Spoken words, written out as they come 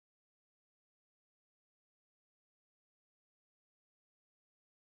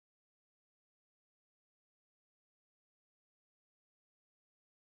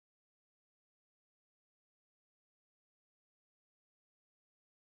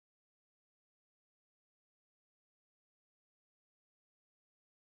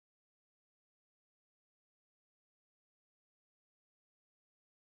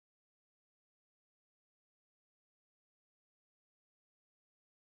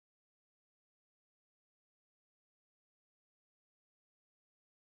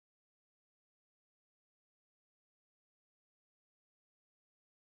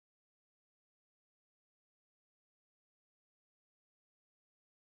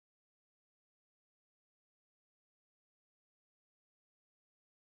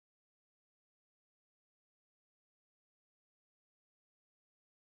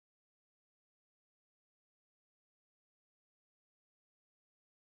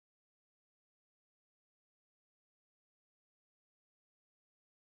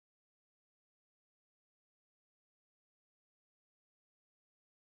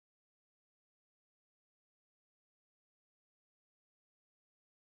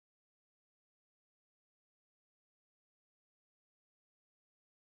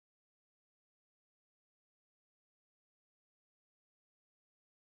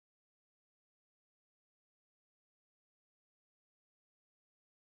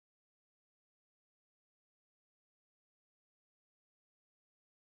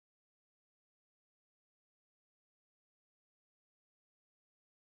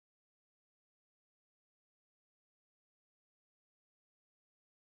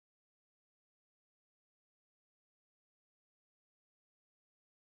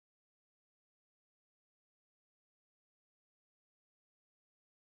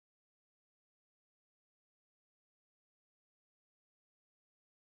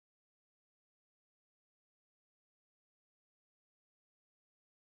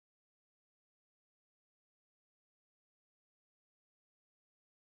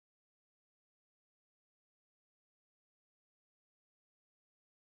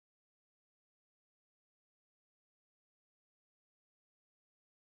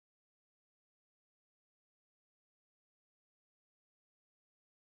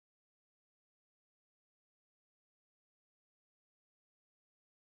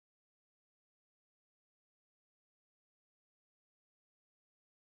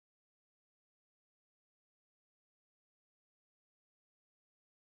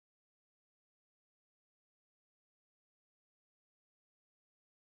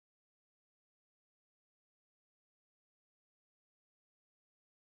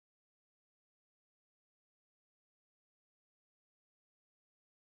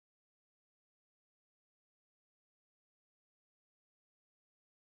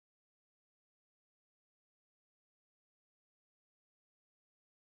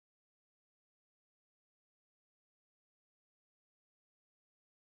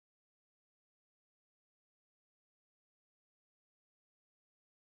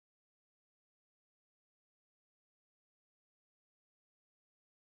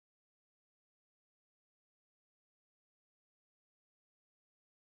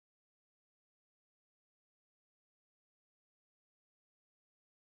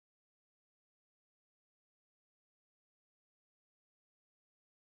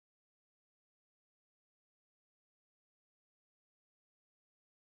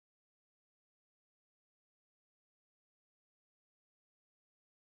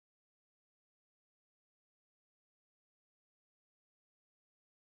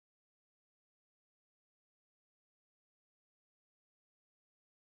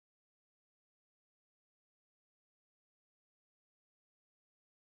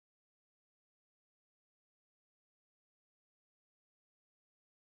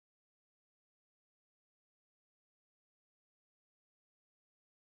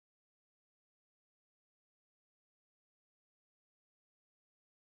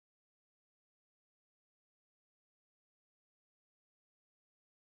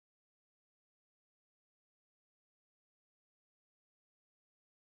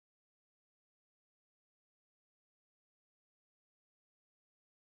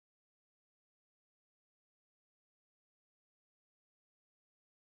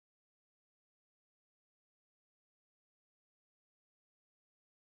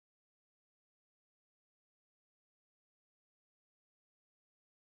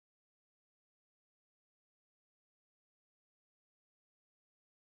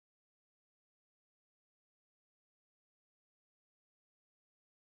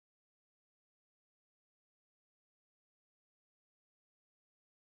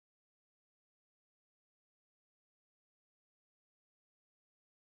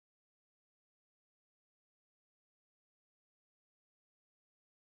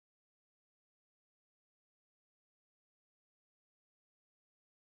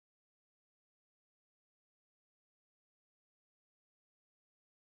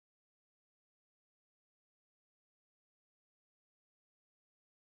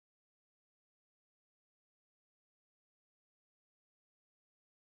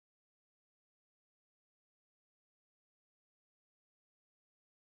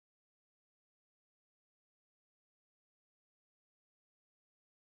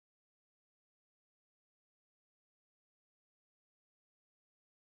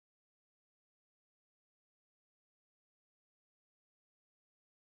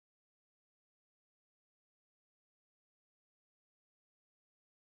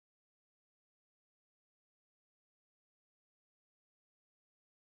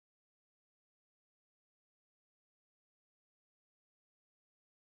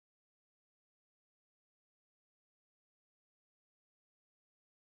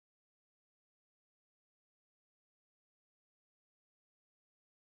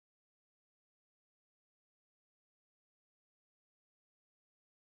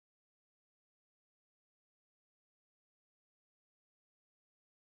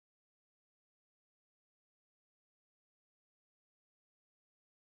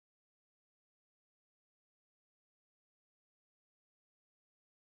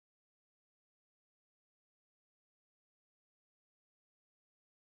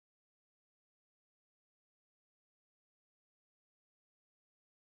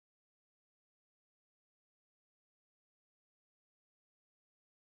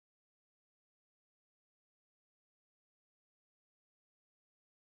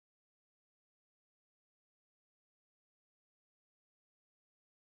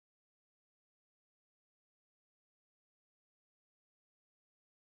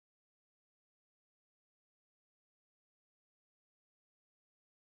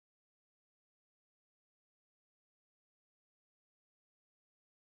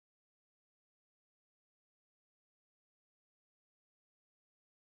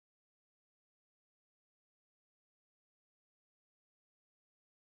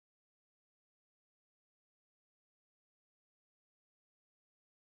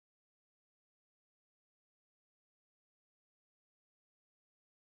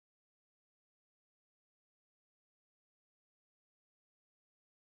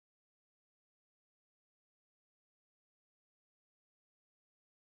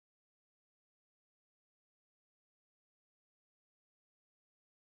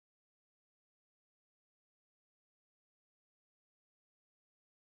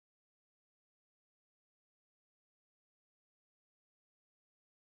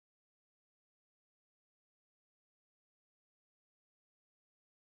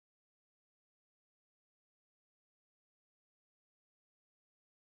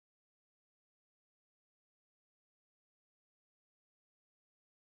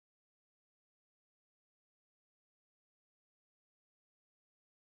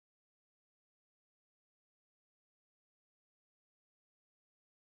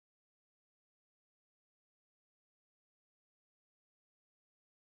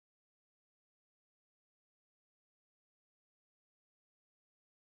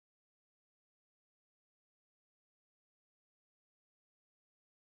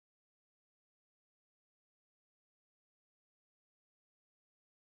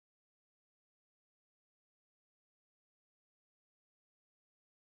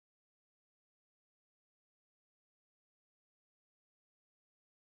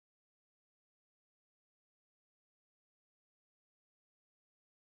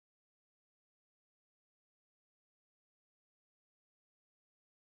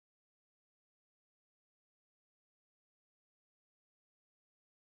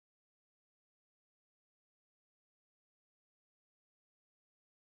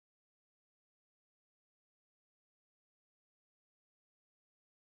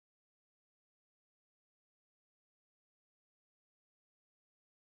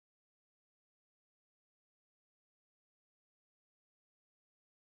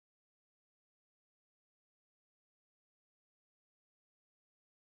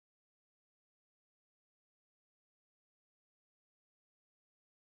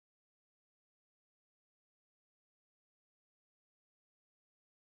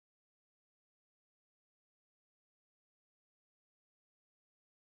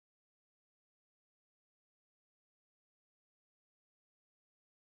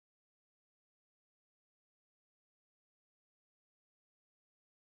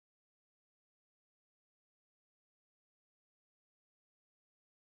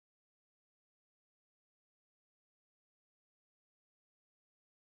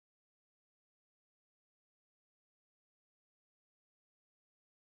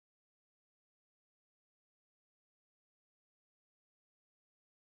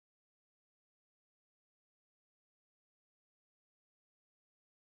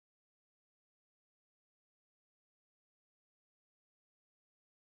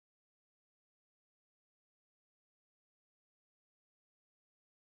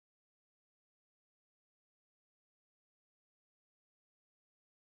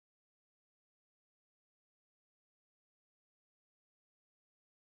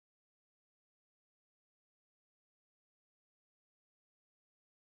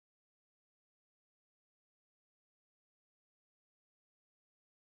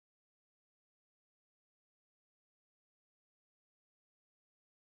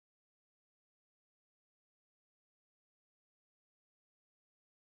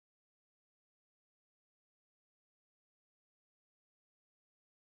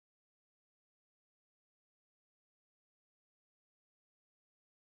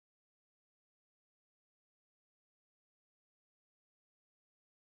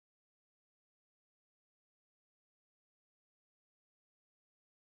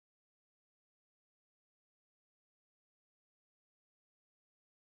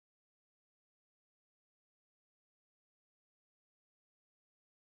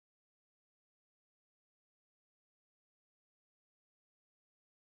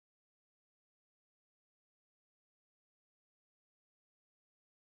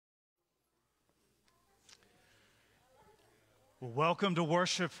Well, welcome to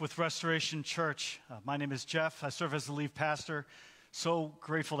worship with Restoration Church. My name is Jeff. I serve as the lead pastor. So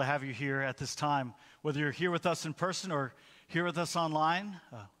grateful to have you here at this time. Whether you're here with us in person or here with us online,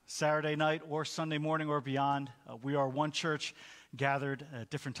 Saturday night or Sunday morning or beyond, we are one church gathered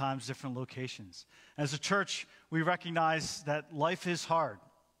at different times, different locations. As a church, we recognize that life is hard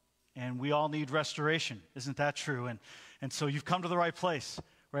and we all need restoration. Isn't that true? And so you've come to the right place,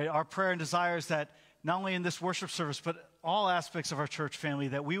 right? Our prayer and desire is that not only in this worship service, but all aspects of our church family,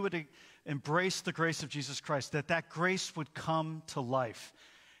 that we would embrace the grace of Jesus Christ, that grace would come to life.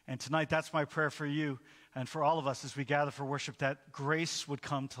 And tonight, that's my prayer for you and for all of us as we gather for worship, that grace would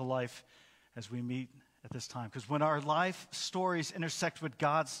come to life as we meet at this time. Because when our life stories intersect with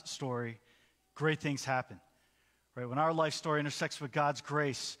God's story, great things happen. Right? When our life story intersects with God's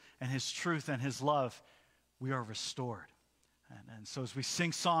grace and His truth and His love, we are restored. And so as we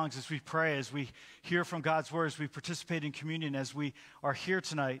sing songs, as we pray, as we hear from God's word, as we participate in communion, as we are here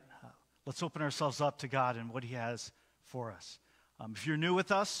tonight, let's open ourselves up to God and what He has for us. If you're new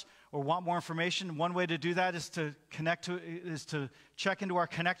with us or want more information, one way to do that is to check into our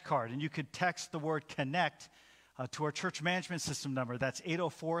Connect card. And you could text the word Connect to our church management system number. That's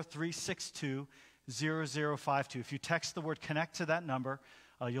 804-362-0052. If you text the word Connect to that number,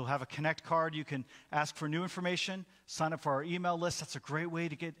 you'll have a Connect card. You can ask for new information, sign up for our email list. That's a great way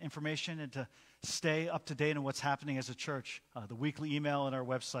to get information and to stay up to date on what's happening as a church. The weekly email and our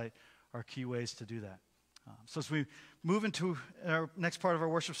website are key ways to do that. So as we move into our next part of our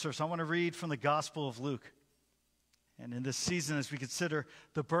worship service, I want to read from the Gospel of Luke. And in this season, as we consider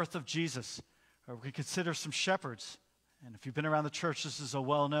the birth of Jesus, we consider some shepherds. And if you've been around the church, this is a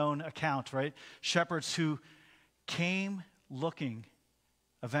well-known account, right? Shepherds who came looking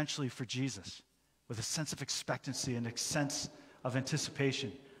eventually for Jesus with a sense of expectancy and a sense of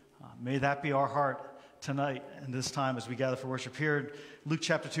anticipation. May that be our heart tonight and this time as we gather for worship. Here in Luke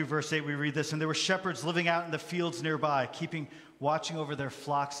chapter 2, verse 8, we read this: "And there were shepherds living out in the fields nearby, watching over their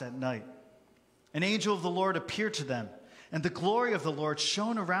flocks at night. An angel of the Lord appeared to them, and the glory of the Lord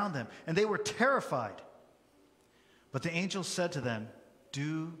shone around them, and they were terrified. But the angel said to them,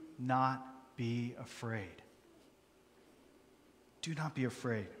 'Do not be afraid. Do not be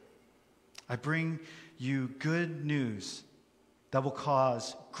afraid. I bring you good news that will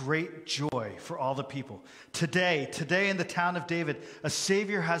cause great joy for all the people. Today in the town of David, a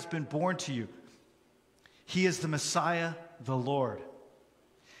Savior has been born to you. He is the Messiah, the Lord.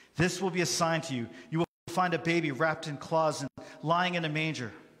 This will be a sign to you. You will find a baby wrapped in cloths and lying in a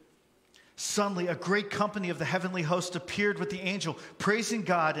manger.' Suddenly, a great company of the heavenly host appeared with the angel, praising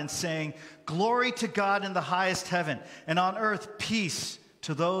God and saying, 'Glory to God in the highest heaven, and on earth peace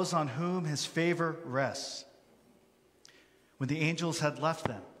to those on whom His favor rests.' When the angels had left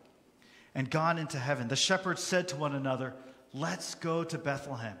them and gone into heaven, the shepherds said to one another, 'Let's go to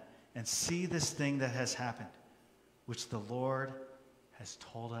Bethlehem and see this thing that has happened, which the Lord has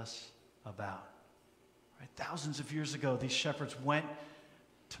told us about.'" Right? Thousands of years ago, these shepherds went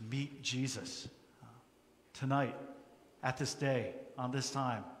to meet Jesus. Tonight, at this day, on this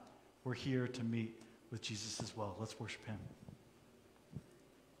time, we're here to meet with Jesus as well. Let's worship Him.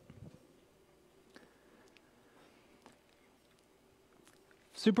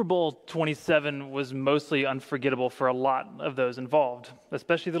 Super Bowl 27 was mostly unforgettable for a lot of those involved,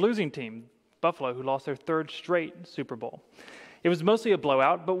 especially the losing team, Buffalo, who lost their third straight Super Bowl. It was mostly a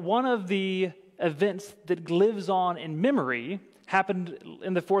blowout, but one of the events that lives on in memory happened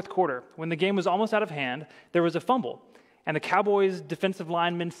in the fourth quarter. When the game was almost out of hand, there was a fumble, and the Cowboys defensive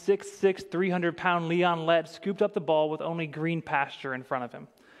lineman, 6'6", 300-pound Leon Lett, scooped up the ball with only green pasture in front of him.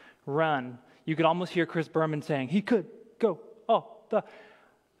 Run. You could almost hear Chris Berman saying, "He could go."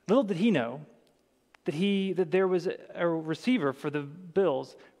 Little did he know that there was a receiver for the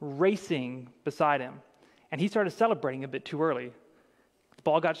Bills racing beside him, and he started celebrating a bit too early. The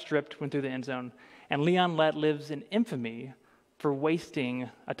ball got stripped, went through the end zone, and Leon Lett lives in infamy for wasting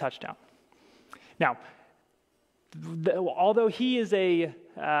a touchdown. Now, although he is you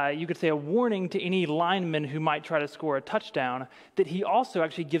could say a warning to any lineman who might try to score a touchdown, that he also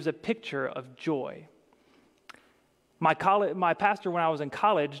actually gives a picture of joy. My pastor, when I was in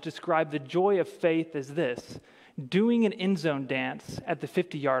college, described the joy of faith as this: doing an end zone dance at the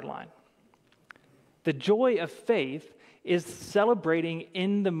 50-yard line. The joy of faith is celebrating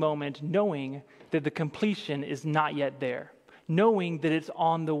in the moment, knowing that the completion is not yet there, knowing that it's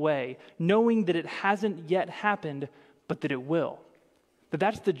on the way, knowing that it hasn't yet happened, but that it will.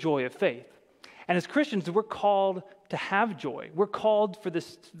 That's the joy of faith. And as Christians, we're called to have joy. We're called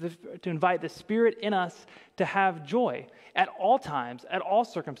to invite the Spirit in us to have joy at all times, at all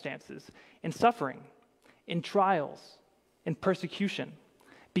circumstances, in suffering, in trials, in persecution,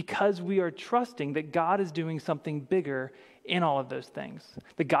 because we are trusting that God is doing something bigger in all of those things,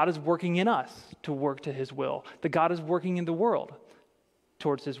 that God is working in us to work to his will, that God is working in the world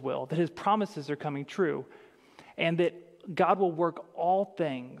towards his will, that his promises are coming true, and that God will work all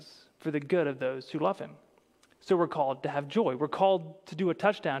things for the good of those who love him. So we're called to have joy. We're called to do a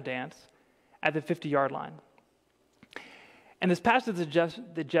touchdown dance at the 50-yard line. And this passage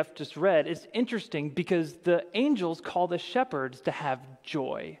that Jeff just read is interesting because the angels call the shepherds to have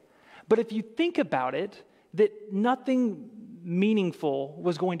joy. But if you think about it, that nothing meaningful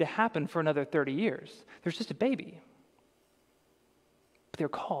was going to happen for another 30 years. There's just a baby. But they're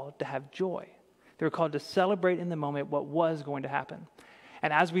called to have joy. They're called to celebrate in the moment what was going to happen.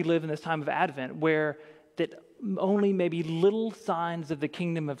 And as we live in this time of Advent, where that only maybe little signs of the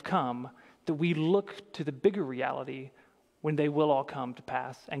kingdom have come, that we look to the bigger reality when they will all come to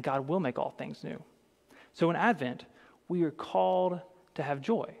pass and God will make all things new. So in Advent, we are called to have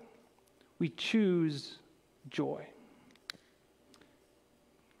joy. We choose joy.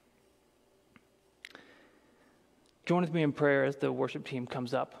 Join with me in prayer as the worship team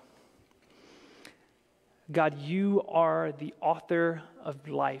comes up. God, you are the author of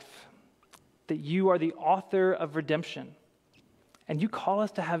life, that you are the author of redemption, and you call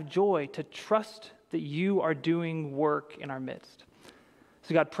us to have joy, to trust that you are doing work in our midst.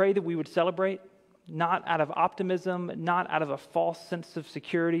 So God, pray that we would celebrate, not out of optimism, not out of a false sense of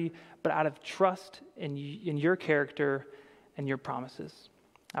security, but out of trust in your character and your promises.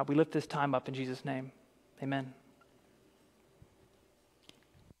 We lift this time up in Jesus' name. Amen.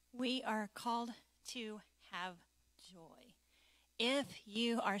 We are called to have joy. If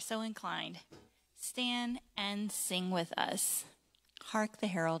you are so inclined, stand and sing with us. Hark the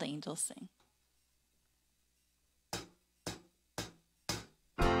herald angels sing.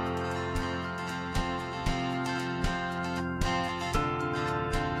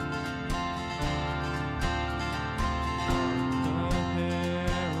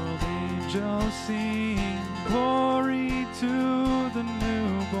 Angels sing, glory to the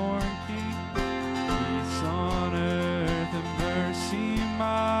newborn King. Peace on earth and mercy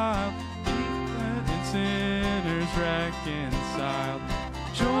mild, and sinners reconciled.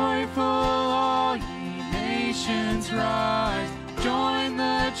 Joyful all ye nations rise, join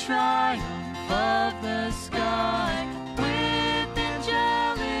the triumph of the sky. With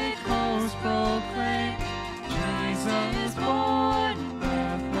angelic hosts proclaim, Jesus is born.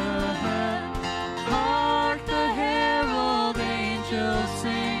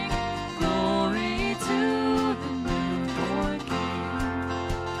 Sing glory to the newborn King.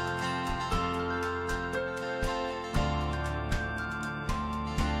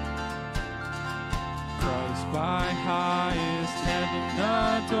 Christ by highest heaven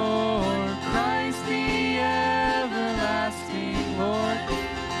adored, Christ the everlasting Lord.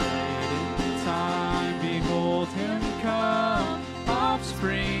 Yet in time behold him come,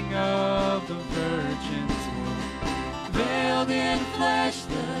 offspring of the Virgin's womb. Veiled in flesh,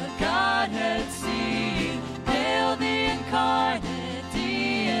 the Godhead seen. Hail the incarnate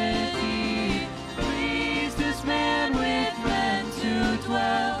deity. Pleased this man with men to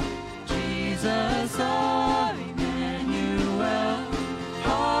dwell. Jesus our Emmanuel.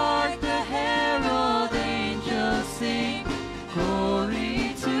 Hark the herald angels sing.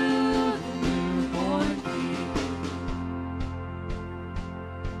 Glory to the newborn King.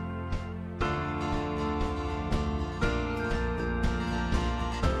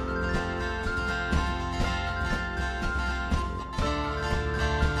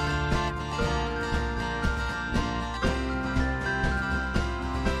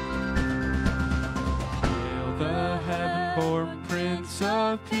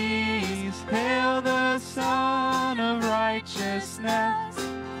 Of peace, hail the Son of righteousness.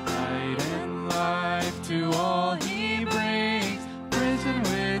 Light and life to all he brings, risen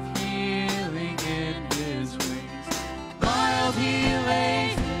with healing in his wings. Mild he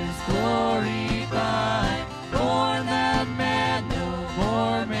lays his glory by, born that man no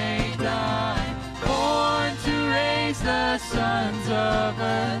more may die. Born to raise the sons of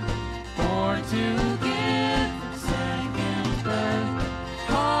earth, born to give the second birth.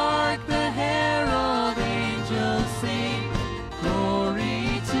 Hark the herald angels sing,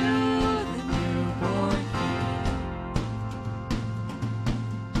 glory to the newborn King.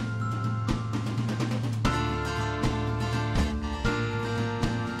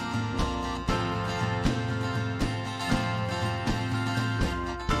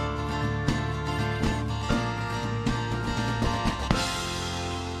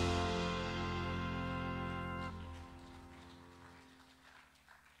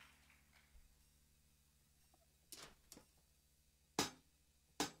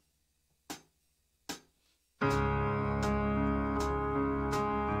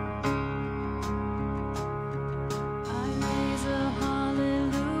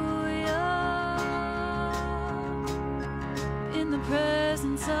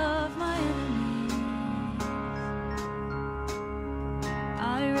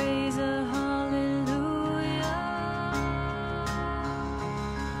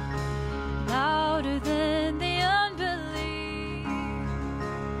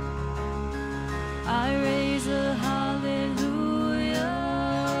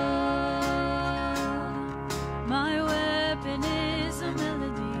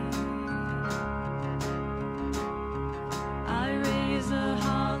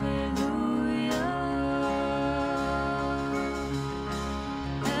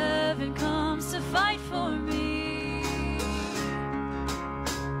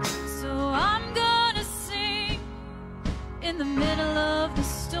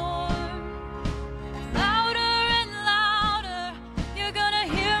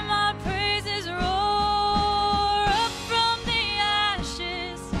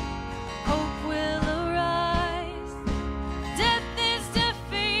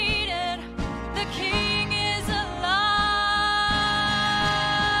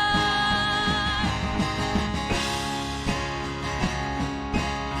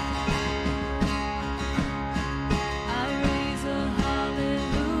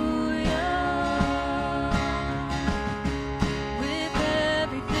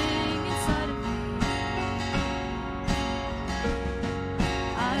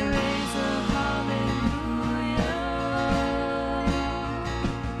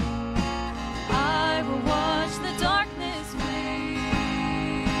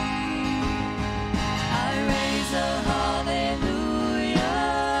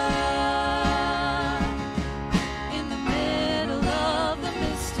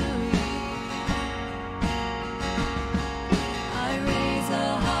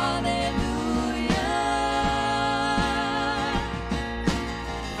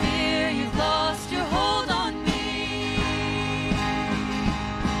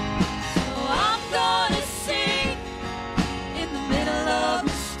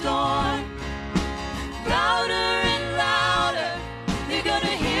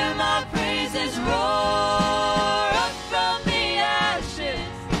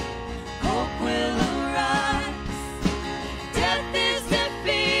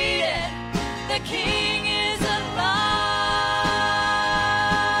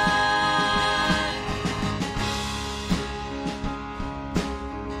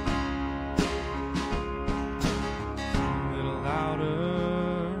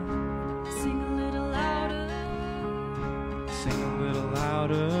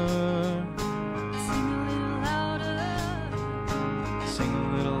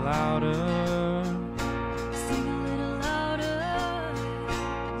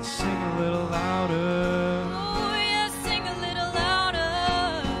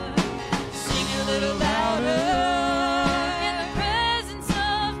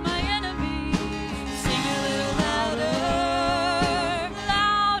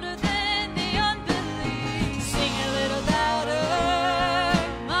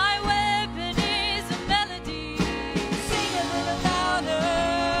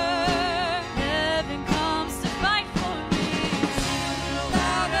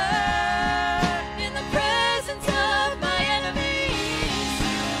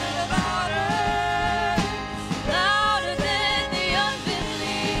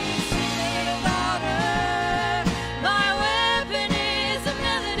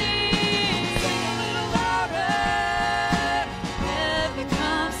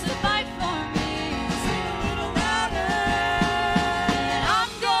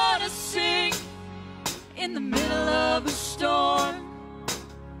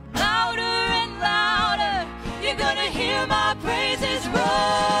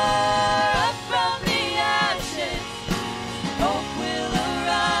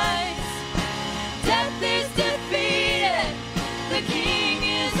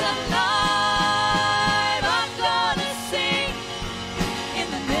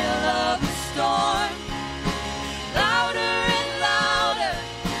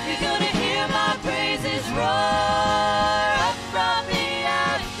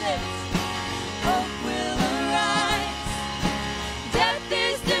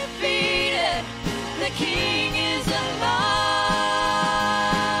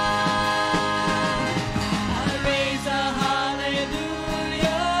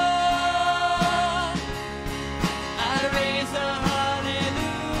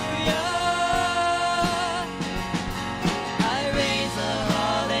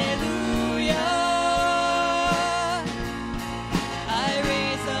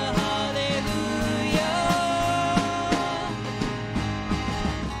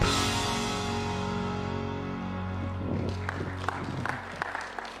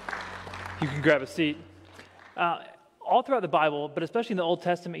 You can grab a seat. All throughout the Bible, but especially in the Old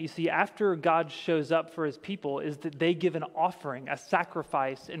Testament, you see after God shows up for his people is that they give an offering, a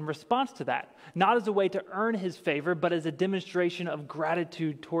sacrifice in response to that. Not as a way to earn his favor, but as a demonstration of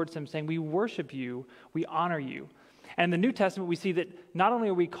gratitude towards him, saying, we worship you, we honor you. And in the New Testament, we see that not only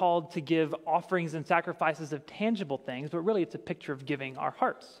are we called to give offerings and sacrifices of tangible things, but really it's a picture of giving our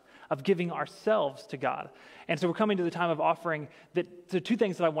hearts, of giving ourselves to God. And so we're coming to the time of offering. There are two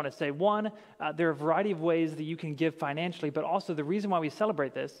things that I want to say. One, there are a variety of ways that you can give financially, but also the reason why we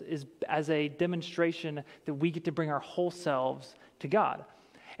celebrate this is as a demonstration that we get to bring our whole selves to God.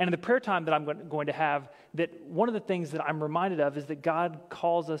 And in the prayer time that I'm going to have, that one of the things that I'm reminded of is that God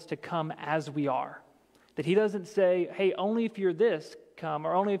calls us to come as we are. That he doesn't say, hey, only if you're this, come,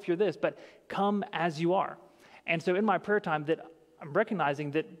 or only if you're this, but come as you are. And so in my prayer time, that I'm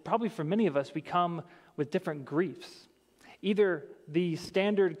recognizing that probably for many of us, we come with different griefs. Either the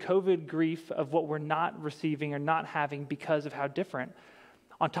standard COVID grief of what we're not receiving or not having because of how different,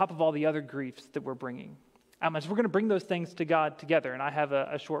 on top of all the other griefs that we're bringing. So we're going to bring those things to God together, and I have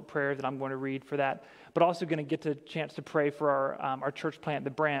a short prayer that I'm going to read for that, but also going to get a chance to pray for our church plant,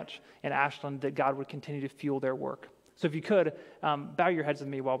 the Branch in Ashland, that God would continue to fuel their work. So if you could, bow your heads with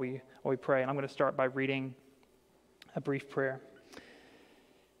me while we pray, and I'm going to start by reading a brief prayer.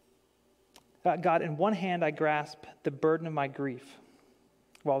 God, in one hand I grasp the burden of my grief,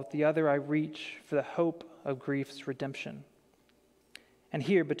 while with the other I reach for the hope of grief's redemption. And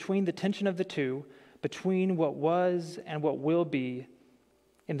here, between the tension of the two, between what was and what will be,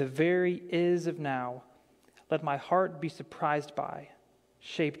 in the very is of now, let my heart be surprised by,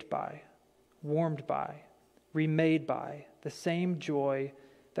 shaped by, warmed by, remade by the same joy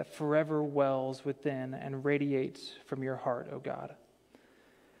that forever wells within and radiates from your heart, O God.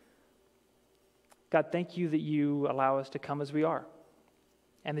 God, thank you that you allow us to come as we are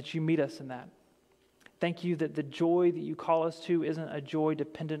and that you meet us in that. Thank you that the joy that you call us to isn't a joy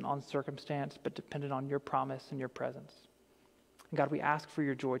dependent on circumstance, but dependent on your promise and your presence. And God, we ask for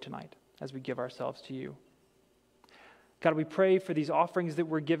your joy tonight as we give ourselves to you. God, we pray for these offerings that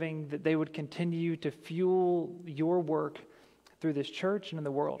we're giving, that they would continue to fuel your work through this church and in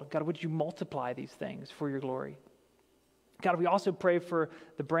the world. God, would you multiply these things for your glory? God, we also pray for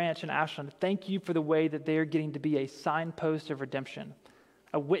the Branch in Ashland. Thank you for the way that they are getting to be a signpost of redemption,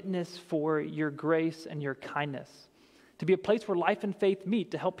 a witness for your grace and your kindness, to be a place where life and faith meet,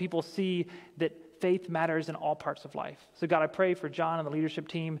 to help people see that faith matters in all parts of life. So God, I pray for John and the leadership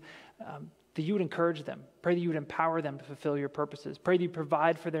team that you would encourage them. Pray that you would empower them to fulfill your purposes. Pray that you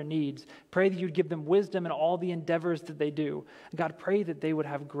provide for their needs. Pray that you would give them wisdom in all the endeavors that they do. And God, pray that they would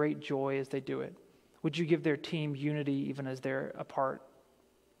have great joy as they do it. Would you give their team unity even as they're apart?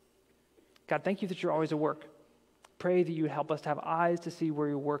 God, thank you that you're always at work. Pray that you would help us to have eyes to see where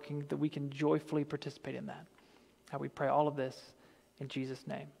you're working, that we can joyfully participate in that. God, we pray all of this in Jesus'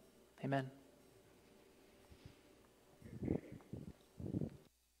 name. Amen.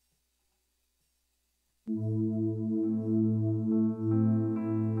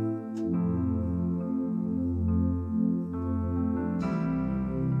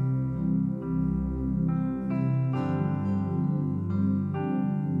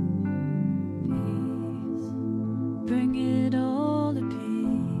 Bring it all to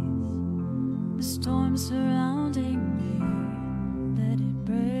peace. The storm surrounding me, let it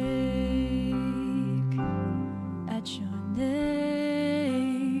break at your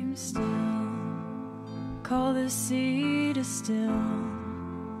name still. Call the sea to still,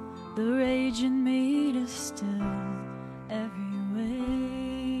 the rage in me to still every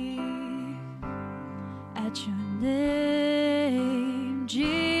wave at your name,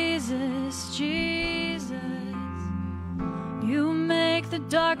 Jesus, Jesus. You make the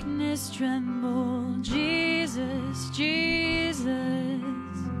darkness tremble, Jesus, Jesus.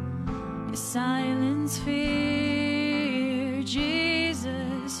 You silence fear,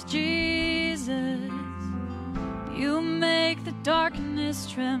 Jesus, Jesus. You make the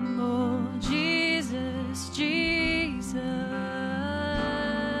darkness tremble, Jesus, Jesus.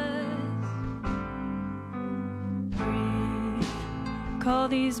 Breathe, call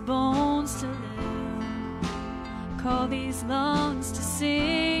these bones to live. Call these lungs to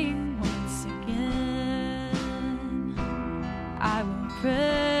sing once again. I will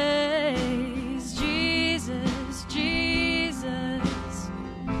praise Jesus, Jesus.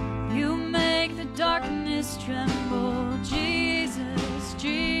 You make the darkness tremble, Jesus,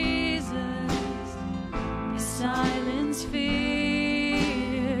 Jesus. You silence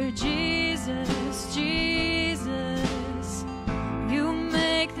fear, Jesus, Jesus. You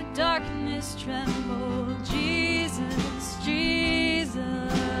make the darkness tremble, Jesus, Jesus.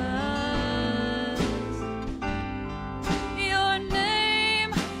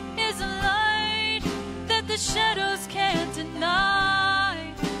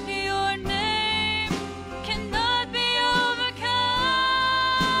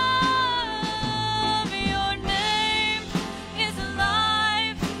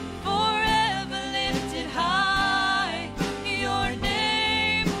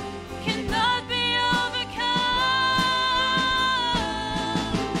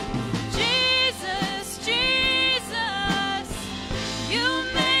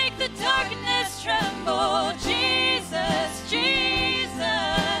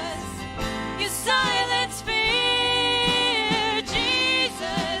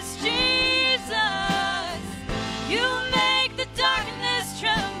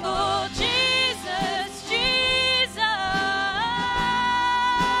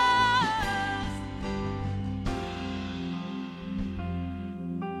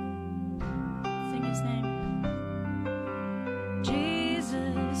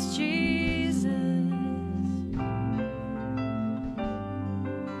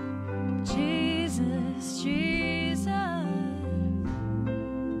 Jesus, Jesus.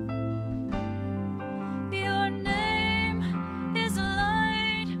 Your name is a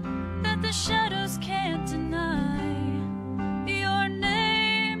light that the shadows can't deny. Your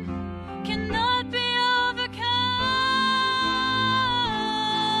name cannot be overcome.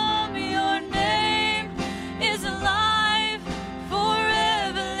 Your name is alive,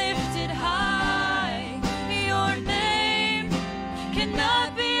 forever lifted high. Your name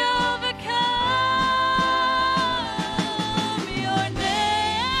cannot be overcome. Your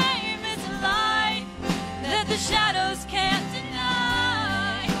name is a light that the shadows can't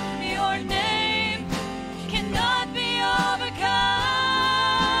deny. Your name cannot be overcome.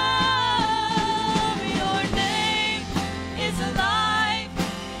 Your name is alive,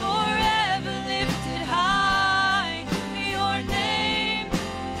 forever lifted high. Your name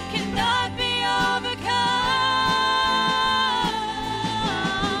cannot be overcome.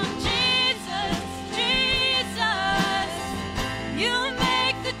 Jesus, Jesus, you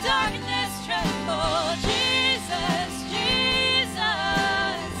make the darkness tremble. Jesus, Jesus,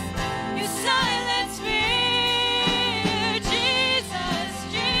 you silence fear. Jesus,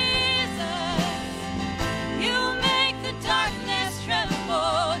 Jesus, you make the darkness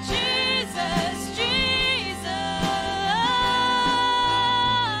tremble. Jesus, Jesus.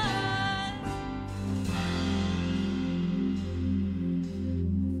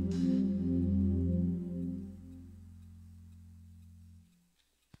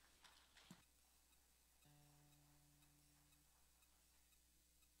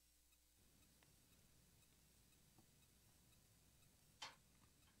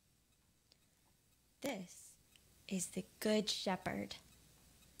 This is the Good Shepherd.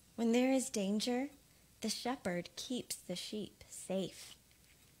 When there is danger, the shepherd keeps the sheep safe.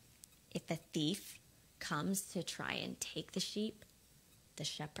 If a thief comes to try and take the sheep, the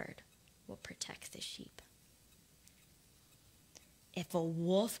shepherd will protect the sheep. If a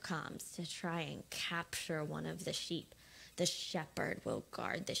wolf comes to try and capture one of the sheep, the shepherd will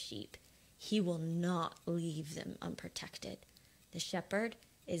guard the sheep. He will not leave them unprotected. The shepherd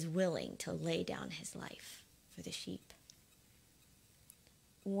is willing to lay down his life for the sheep.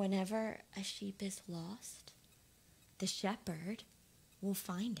 Whenever a sheep is lost, the shepherd will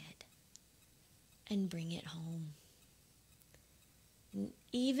find it and bring it home. And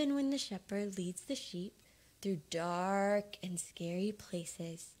even when the shepherd leads the sheep through dark and scary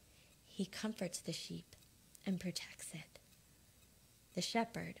places, he comforts the sheep and protects it. The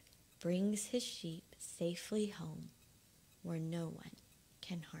shepherd brings his sheep safely home where no one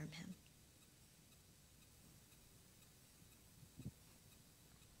can harm him.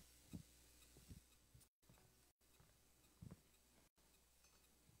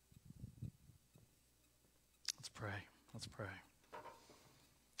 Let's pray. Let's pray.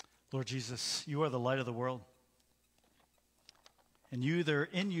 Lord Jesus, you are the light of the world. And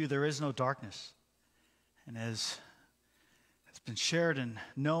in you there is no darkness. And as it's been shared and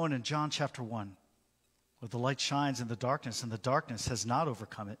known in John chapter 1, where the light shines in the darkness, and the darkness has not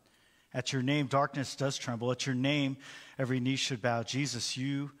overcome it. At your name, darkness does tremble. At your name, every knee should bow. Jesus,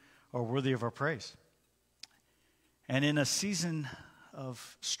 you are worthy of our praise. And in a season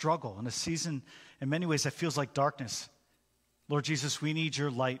of struggle, in a season, in many ways, that feels like darkness, Lord Jesus, we need your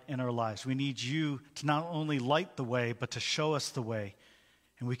light in our lives. We need you to not only light the way, but to show us the way.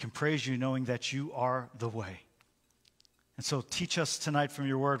 And we can praise you knowing that you are the way. And so teach us tonight from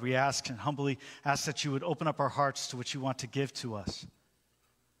your word. We ask and humbly ask that you would open up our hearts to what you want to give to us.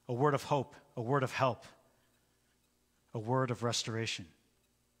 A word of hope, a word of help, a word of restoration.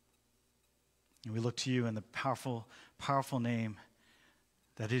 And we look to you in the powerful, powerful name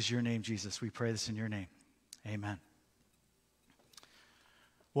that is your name, Jesus. We pray this in your name. Amen.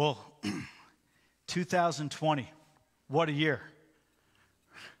 Well, 2020, what a year.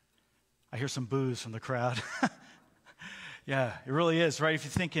 I hear some boos from the crowd. Yeah, it really is, right? If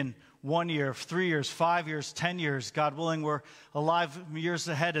you're thinking 1 year, 3 years, 5 years, 10 years, God willing, we're alive years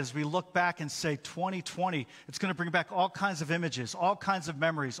ahead as we look back and say 2020, it's going to bring back all kinds of images, all kinds of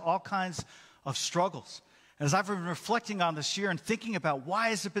memories, all kinds of struggles. And as I've been reflecting on this year and thinking about why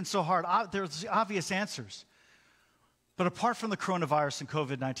has it been so hard, there's obvious answers. But apart from the coronavirus and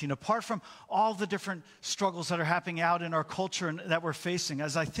COVID-19, apart from all the different struggles that are happening out in our culture and that we're facing,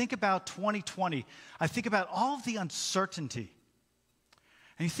 as I think about 2020, I think about all of the uncertainty.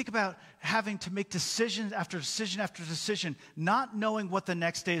 And you think about having to make decision after decision after decision, not knowing what the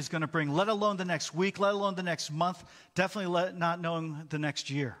next day is going to bring, let alone the next week, let alone the next month, definitely not knowing the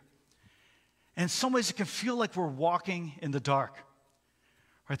next year. And in some ways, it can feel like we're walking in the dark.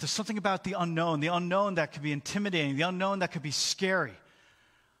 Right? There's something about the unknown that can be intimidating, the unknown that could be scary.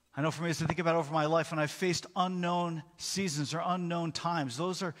 I know for me, as I think about over my life, when I've faced unknown seasons or unknown times,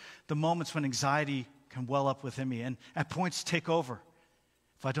 those are the moments when anxiety can well up within me and at points take over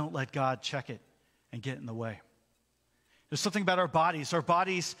if I don't let God check it and get in the way. There's something about our bodies. Our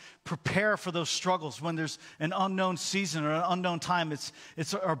bodies prepare for those struggles when there's an unknown season or an unknown time.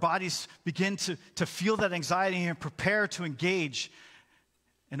 It's our bodies begin to feel that anxiety and prepare to engage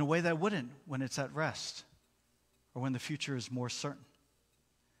in a way that wouldn't when it's at rest or when the future is more certain.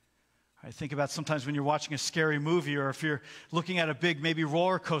 I think about sometimes when you're watching a scary movie or if you're looking at a big maybe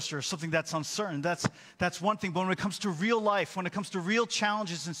roller coaster or something that's uncertain. That's one thing. But when it comes to real life, when it comes to real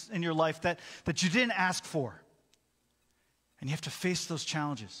challenges in your life that you didn't ask for, and you have to face those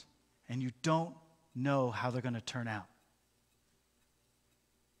challenges, and you don't know how they're going to turn out,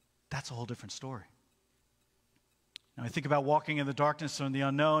 that's a whole different story. Now, I think about walking in the darkness or in the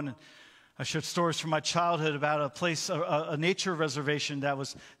unknown, and I shared stories from my childhood about a place, a nature reservation that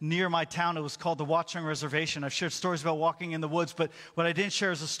was near my town. It was called the Watchung Reservation. I've shared stories about walking in the woods, but what I didn't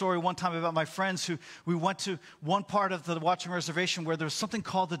share is a story one time about my friends who we went to one part of the Watchung Reservation where there was something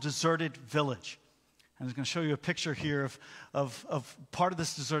called the Deserted Village. And I'm going to show you a picture here of part of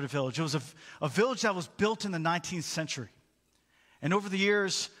this deserted village. It was a village that was built in the 19th century. And over the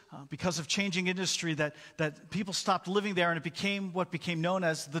years, because of changing industry, that people stopped living there, and it became what became known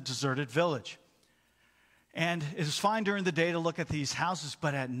as the deserted village. And it was fine during the day to look at these houses,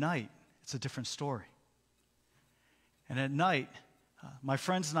 but at night, it's a different story. And at night, my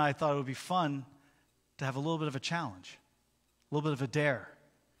friends and I thought it would be fun to have a little bit of a challenge, a little bit of a dare.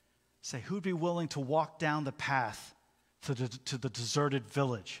 Say, who'd be willing to walk down the path to the deserted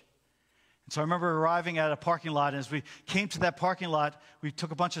village? And so I remember arriving at a parking lot, and as we came to that parking lot, we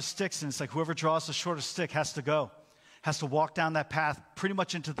took a bunch of sticks, and it's like whoever draws the shortest stick has to walk down that path pretty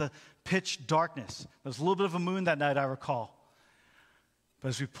much into the pitch darkness. There was a little bit of a moon that night, I recall. But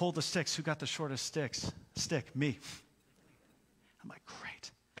as we pulled the sticks, who got the shortest stick? Me. I'm like,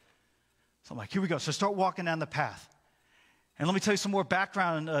 great. So I'm like, here we go. So I start walking down the path. And let me tell you some more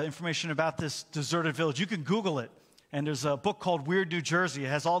background information about this deserted village. You can Google it. And there's a book called Weird New Jersey. It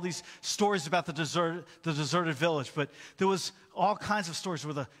has all these stories about the deserted village. But there was all kinds of stories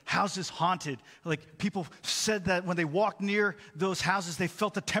where the houses haunted. Like people said that when they walked near those houses, they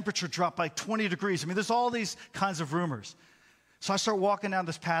felt the temperature drop by 20 degrees. I mean, there's all these kinds of rumors. So I start walking down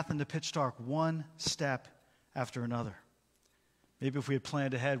this path in the pitch dark, one step after another. Maybe if we had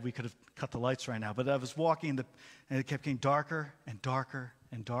planned ahead, we could have cut the lights right now. But I was walking, and it kept getting darker and darker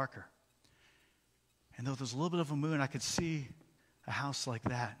and darker. And though there's a little bit of a moon, I could see a house like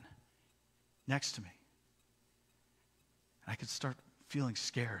that next to me. And I could start feeling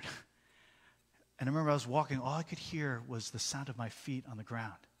scared. And I remember I was walking, all I could hear was the sound of my feet on the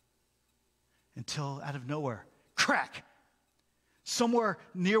ground. Until out of nowhere, crack! Somewhere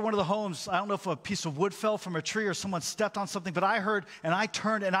near one of the homes, I don't know if a piece of wood fell from a tree or someone stepped on something, but I heard and I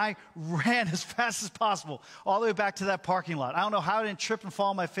turned and I ran as fast as possible all the way back to that parking lot. I don't know how I didn't trip and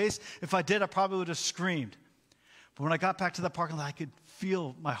fall on my face. If I did, I probably would have screamed. But when I got back to that parking lot, I could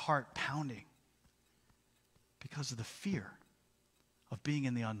feel my heart pounding because of the fear of being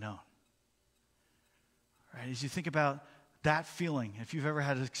in the unknown. Right? As you think about that feeling, if you've ever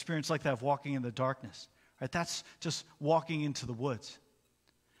had an experience like that of walking in the darkness, right? That's just walking into the woods.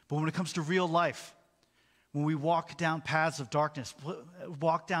 But when it comes to real life, when we walk down paths of darkness,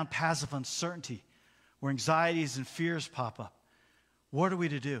 walk down paths of uncertainty, where anxieties and fears pop up, what are we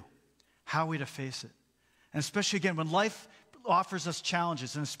to do? How are we to face it? And especially, again, when life offers us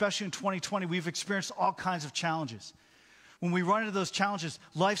challenges, and especially in 2020, we've experienced all kinds of challenges. When we run into those challenges,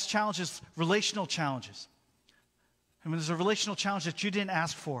 life's challenges, relational challenges. And when there's a relational challenge that you didn't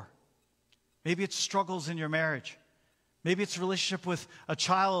ask for, maybe it's struggles in your marriage. Maybe it's a relationship with a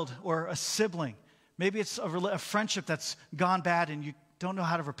child or a sibling. Maybe it's a friendship that's gone bad and you don't know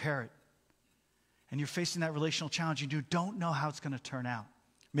how to repair it. And you're facing that relational challenge and you don't know how it's going to turn out.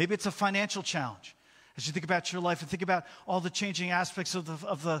 Maybe it's a financial challenge. As you think about your life and think about all the changing aspects of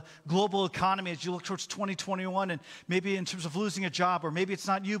the global economy as you look towards 2021, and maybe in terms of losing a job, or maybe it's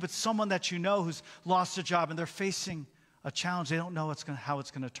not you, but someone that you know who's lost a job and they're facing a challenge. They don't know how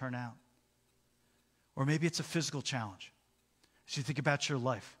it's going to turn out. Or maybe it's a physical challenge. As you think about your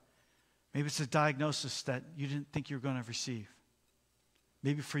life, maybe it's a diagnosis that you didn't think you were going to receive.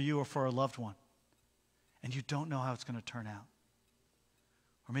 Maybe for you or for a loved one. And you don't know how it's going to turn out.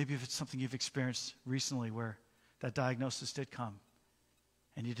 Or maybe if it's something you've experienced recently where that diagnosis did come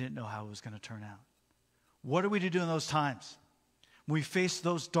and you didn't know how it was going to turn out. What are we to do in those times? When we face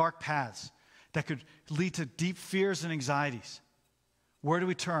those dark paths that could lead to deep fears and anxieties, where do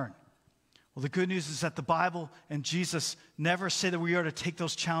we turn? Well, the good news is that the Bible and Jesus never say that we are to take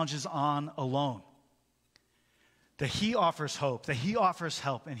those challenges on alone. That he offers hope, that he offers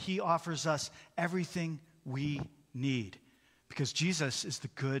help, and he offers us everything we need. Because Jesus is the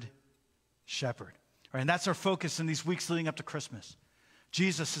good shepherd. All right, and that's our focus in these weeks leading up to Christmas.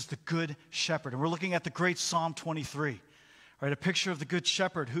 Jesus is the good shepherd. And we're looking at the great Psalm 23. Right, a picture of the good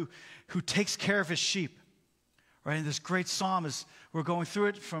shepherd who takes care of his sheep. Right, and this great psalm is, we're going through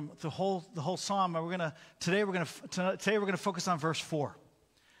it from the whole psalm, and today we're gonna focus on verse 4.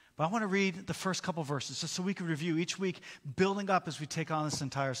 But I want to read the first couple verses just so we can review each week, building up as we take on this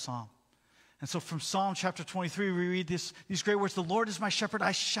entire psalm. And so from Psalm chapter 23, we read these great words: "The Lord is my shepherd,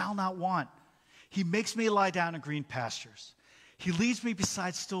 I shall not want. He makes me lie down in green pastures. He leads me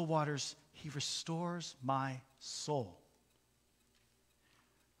beside still waters. He restores my soul."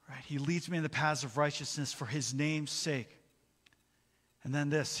 Right? He leads me in the paths of righteousness for his name's sake. And then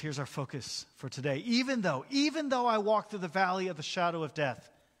here's our focus for today. Even though I walk through the valley of the shadow of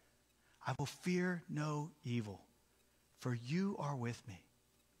death, I will fear no evil, for you are with me.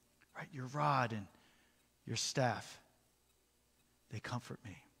 Right? Your rod and your staff, they comfort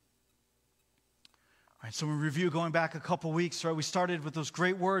me. All right, so we review going back a couple weeks, right? We started with those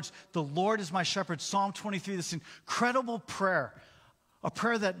great words, "The Lord is my shepherd," Psalm 23, this incredible prayer. A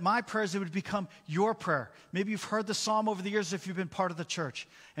prayer that my prayers, it would become your prayer. Maybe you've heard the psalm over the years if you've been part of the church.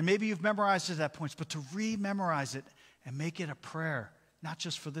 And maybe you've memorized it at points, but to re-memorize it and make it a prayer, not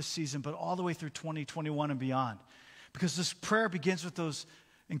just for this season, but all the way through 2021 and beyond. Because this prayer begins with those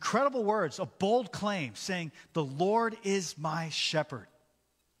incredible words, a bold claim saying, "The Lord is my shepherd."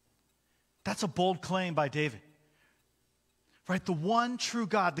 That's a bold claim by David. Right, the one true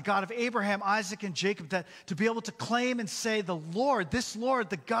God, the God of Abraham, Isaac, and Jacob, that to be able to claim and say, this Lord,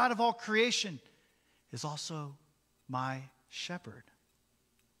 the God of all creation, is also my shepherd.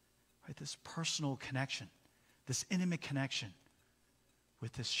 Right, this personal connection, this intimate connection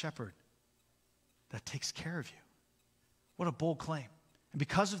with this shepherd that takes care of you. What a bold claim. And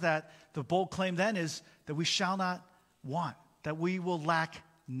because of that, the bold claim then is that we shall not want, that we will lack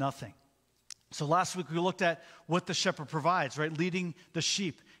nothing. So last week we looked at what the shepherd provides, right? Leading the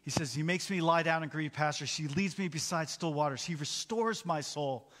sheep. He says, "He makes me lie down in green pastures. He leads me beside still waters. He restores my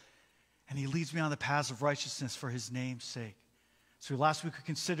soul. And he leads me on the paths of righteousness for his name's sake." So last week we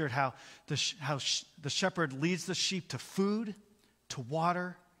considered how the shepherd leads the sheep to food, to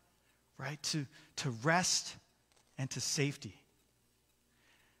water, right? To rest and to safety.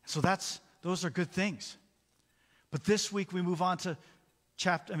 So those are good things. But this week we move on to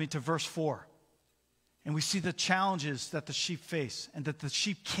verse 4. And we see the challenges that the sheep face and that the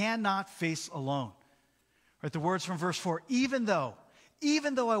sheep cannot face alone. Right, the words from verse 4, even though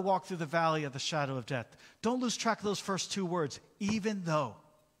I walk through the valley of the shadow of death. Don't lose track of those first two words, even though.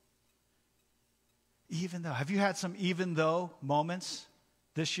 Even though. Have you had some even though moments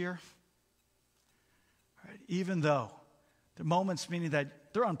this year? Right, even though. They're moments meaning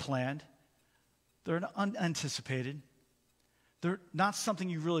that they're unplanned. They're unanticipated. They're not something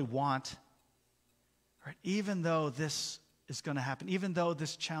you really want. Right? Even though this is going to happen, even though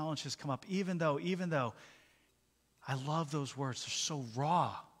this challenge has come up, even though, I love those words. They're so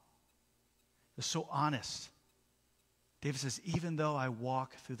raw. They're so honest. David says, even though I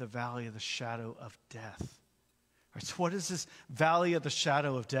walk through the valley of the shadow of death. Right, so what is this valley of the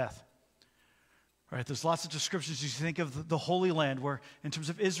shadow of death? Right, there's lots of descriptions. You think of the Holy Land where, in terms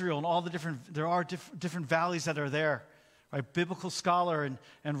of Israel and all the there are different valleys that are there. Right, biblical scholar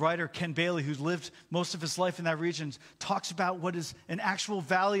and writer Ken Bailey, who's lived most of his life in that region, talks about what is an actual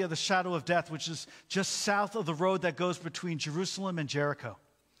valley of the shadow of death, which is just south of the road that goes between Jerusalem and Jericho.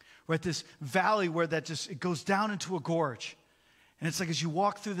 Right, this valley where it goes down into a gorge. And it's like as you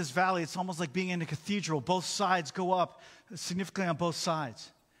walk through this valley, it's almost like being in a cathedral. Both sides go up significantly on both sides.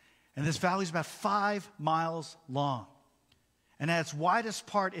 And this valley is about 5 miles long. And at its widest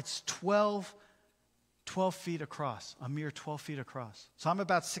part, it's 12 feet across, a mere 12 feet across. So I'm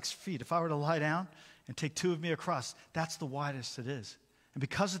about 6 feet. If I were to lie down and take two of me across, that's the widest it is. And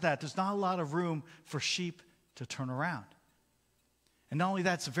because of that, there's not a lot of room for sheep to turn around. And not only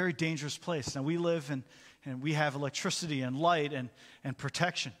that, it's a very dangerous place. Now, we live and we have electricity and light and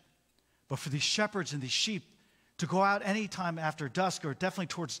protection. But for these shepherds and these sheep, to go out any time after dusk or definitely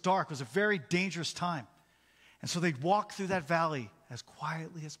towards dark was a very dangerous time. And so they'd walk through that valley as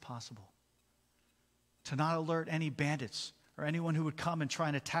quietly as possible, to not alert any bandits or anyone who would come and try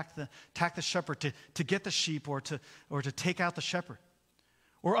and attack the shepherd to get the sheep or to take out the shepherd,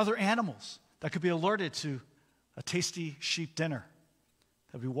 or other animals that could be alerted to a tasty sheep dinner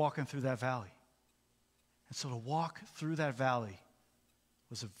that would be walking through that valley. And so to walk through that valley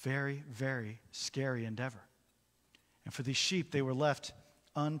was a very, very scary endeavor. And for these sheep, they were left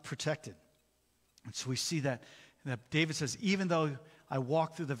unprotected. And so we see that David says, even though I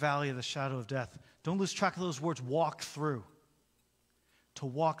walk through the valley of the shadow of death, don't lose track of those words, walk through. To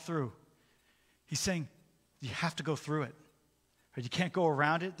walk through. He's saying you have to go through it. You can't go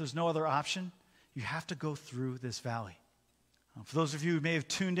around it. There's no other option. You have to go through this valley. For those of you who may have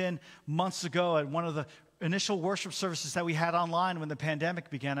tuned in months ago at one of the initial worship services that we had online when the pandemic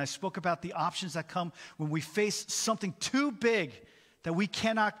began, I spoke about the options that come when we face something too big that we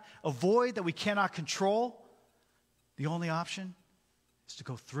cannot avoid, that we cannot control. The only option is to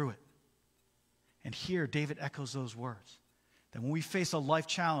go through it. And here, David echoes those words. That when we face a life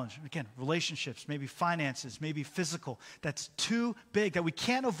challenge, again, relationships, maybe finances, maybe physical, that's too big, that we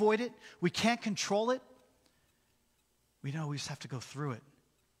can't avoid it, we can't control it, we know we just have to go through it.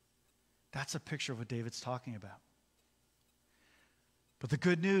 That's a picture of what David's talking about. But the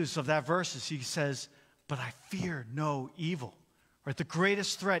good news of that verse is he says, but I fear no evil. Right? The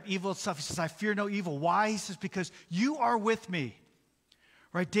greatest threat, evil itself, he says, I fear no evil. Why? He says, because you are with me.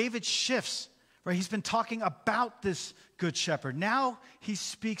 Right? David shifts. Right? He's been talking about this good shepherd. Now he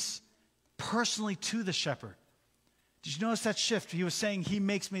speaks personally to the shepherd. Did you notice that shift? He was saying, he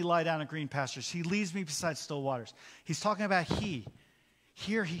makes me lie down in green pastures. He leads me beside still waters. He's talking about he.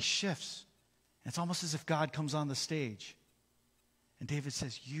 Here he shifts. It's almost as if God comes on the stage. And David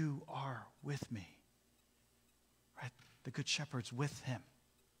says, you are with me. Right? The good shepherd's with him.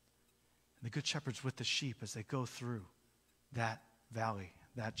 And the good shepherd's with the sheep as they go through that valley,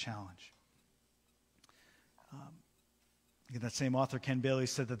 that challenge. That same author, Ken Bailey,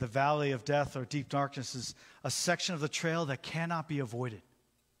 said that the valley of death or deep darkness is a section of the trail that cannot be avoided.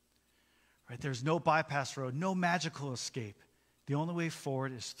 Right? There's no bypass road, no magical escape. The only way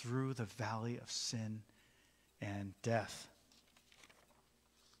forward is through the valley of sin and death.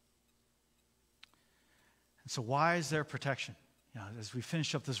 And so why is there protection? As we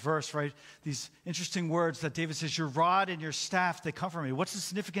finish up this verse, right, these interesting words that David says, your rod and your staff, they comfort me. What's the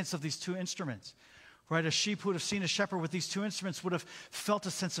significance of these two instruments? Right, a sheep who would have seen a shepherd with these two instruments would have felt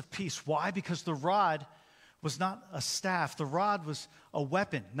a sense of peace. Why? Because the rod was not a staff. The rod was a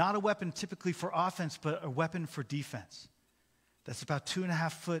weapon, not a weapon typically for offense, but a weapon for defense. That's about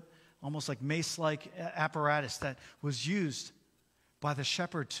 2.5 foot, almost like mace-like apparatus that was used by the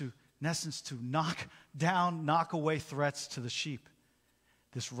shepherd to, in essence, to knock away threats to the sheep.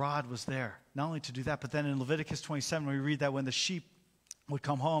 This rod was there, not only to do that, but then in Leviticus 27, we read that when the sheep would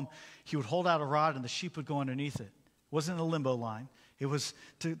come home, he would hold out a rod and the sheep would go underneath it. It wasn't a limbo line. It was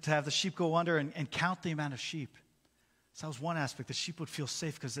to have the sheep go under and count the amount of sheep. So that was one aspect. The sheep would feel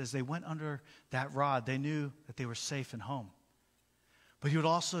safe because as they went under that rod, they knew that they were safe and home. But he would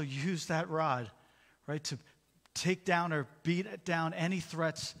also use that rod, right, to take down or beat down any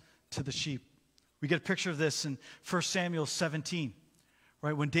threats to the sheep. We get a picture of this in 1 Samuel 17,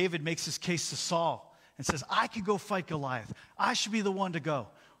 right, when David makes his case to Saul and says, I can go fight Goliath. I should be the one to go.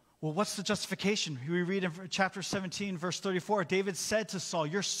 Well, what's the justification? We read in chapter 17, verse 34, David said to Saul,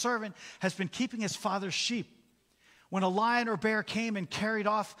 your servant has been keeping his father's sheep. When a lion or bear came and carried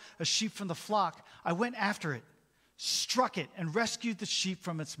off a sheep from the flock, I went after it, struck it, and rescued the sheep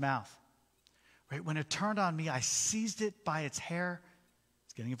from its mouth. Right? When it turned on me, I seized it by its hair.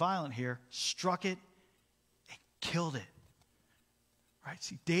 It's getting violent here. Struck it and killed it. Right?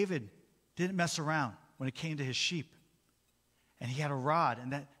 See, David didn't mess around when it came to his sheep. And he had a rod,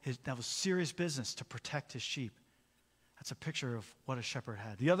 and that was serious business to protect his sheep. That's a picture of what a shepherd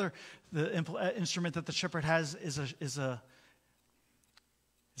had. The instrument that the shepherd has is a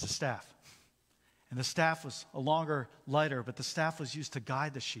staff. And the staff was a longer, lighter, but the staff was used to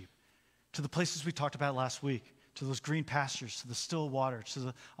guide the sheep to the places we talked about last week, to those green pastures, to the still water,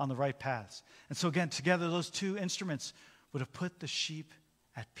 on the right paths. And so again, together, those two instruments would have put the sheep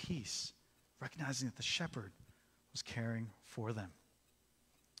at peace, recognizing that the shepherd was caring for them.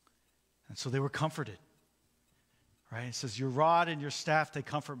 And so they were comforted. Right? It says, your rod and your staff, they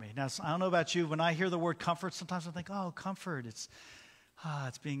comfort me. Now, I don't know about you. When I hear the word comfort, sometimes I think, oh, comfort. It's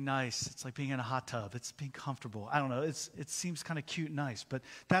being nice. It's like being in a hot tub. It's being comfortable. I don't know. It seems kind of cute and nice, but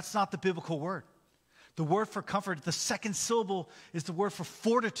that's not the biblical word. The word for comfort, the second syllable is the word for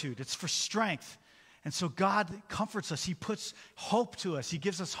fortitude. It's for strength. And so God comforts us. He puts hope to us. He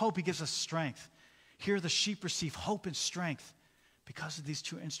gives us hope. He gives us strength. Here the sheep receive hope and strength because of these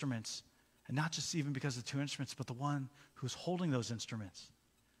two instruments. And not just even because of the two instruments, but the one who's holding those instruments,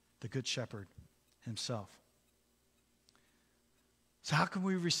 the good shepherd himself. So how can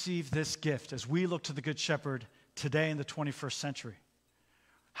we receive this gift as we look to the good shepherd today in the 21st century?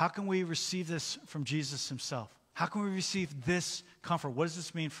 How can we receive this from Jesus himself? How can we receive this comfort? What does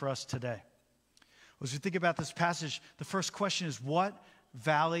this mean for us today? Well, as we think about this passage, the first question is, what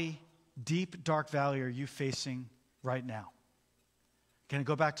valley, deep, dark valley are you facing right now? Again,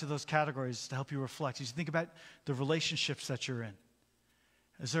 go back to those categories to help you reflect. As you think about the relationships that you're in,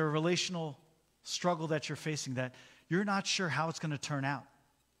 is there a relational struggle that you're facing that you're not sure how it's going to turn out?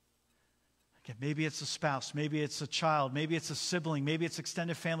 Again, maybe it's a spouse, maybe it's a child, maybe it's a sibling, maybe it's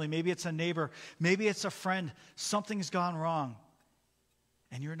extended family, maybe it's a neighbor, maybe it's a friend. Something's gone wrong,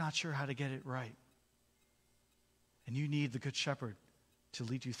 and you're not sure how to get it right. And you need the Good Shepherd to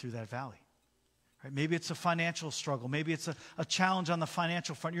lead you through that valley. Right? Maybe it's a financial struggle. Maybe it's a challenge on the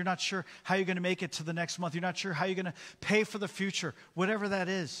financial front. You're not sure how you're going to make it to the next month. You're not sure how you're going to pay for the future. Whatever that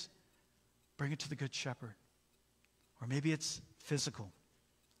is, bring it to the Good Shepherd. Or maybe it's physical.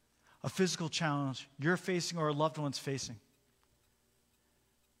 A physical challenge you're facing or a loved one's facing.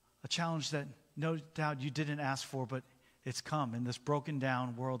 A challenge that no doubt you didn't ask for, but it's come in this broken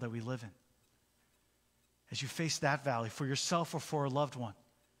down world that we live in. As you face that valley for yourself or for a loved one,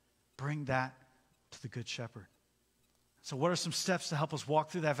 bring that to the Good Shepherd. So what are some steps to help us walk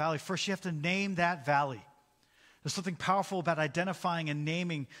through that valley? First, you have to name that valley. There's something powerful about identifying and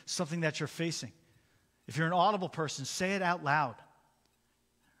naming something that you're facing. If you're an audible person, say it out loud.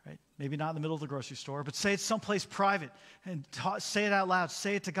 Right? Maybe not in the middle of the grocery store, but say it someplace private and say it out loud.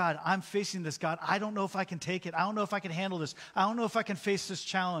 Say it to God. I'm facing this, God. I don't know if I can take it. I don't know if I can handle this. I don't know if I can face this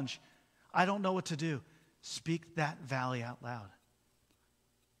challenge. I don't know what to do. Speak that valley out loud.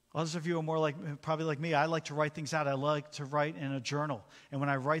 Others of you are more probably like me. I like to write things out. I like to write in a journal. And when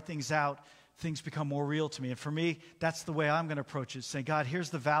I write things out, things become more real to me. And for me, that's the way I'm going to approach it. Say, God,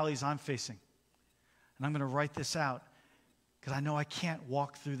 here's the valleys I'm facing. And I'm going to write this out because I know I can't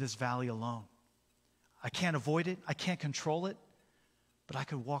walk through this valley alone. I can't avoid it. I can't control it. But I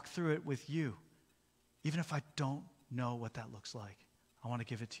could walk through it with you. Even if I don't know what that looks like, I want to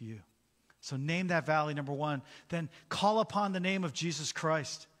give it to you. So name that valley, number one. Then call upon the name of Jesus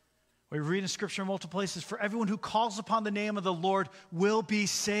Christ. We read in Scripture in multiple places, for everyone who calls upon the name of the Lord will be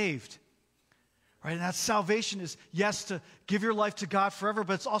saved. Right? And that salvation is, yes, to give your life to God forever,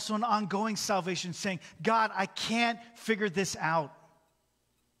 but it's also an ongoing salvation saying, God, I can't figure this out.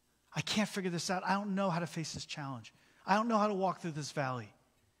 I can't figure this out. I don't know how to face this challenge. I don't know how to walk through this valley.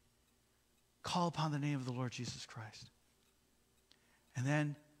 Call upon the name of the Lord Jesus Christ. And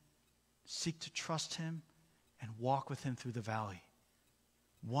then seek to trust him and walk with him through the valley.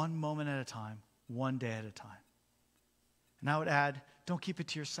 One moment at a time, one day at a time. And I would add, don't keep it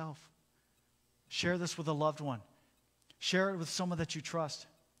to yourself. Share this with a loved one. Share it with someone that you trust.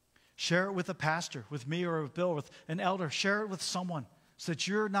 Share it with a pastor, with me or with Bill, with an elder. Share it with someone so that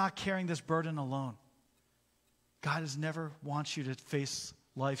you're not carrying this burden alone. God has never wants you to face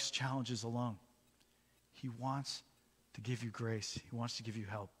life's challenges alone. He wants to give you grace. He wants to give you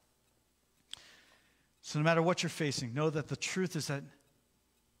help. So no matter what you're facing, know that the truth is that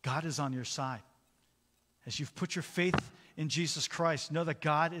God is on your side. As you've put your faith in Jesus Christ, know that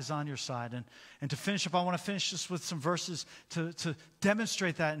God is on your side. And to finish up, I want to finish this with some verses to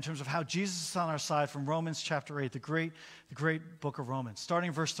demonstrate that in terms of how Jesus is on our side from Romans chapter 8, the great book of Romans. Starting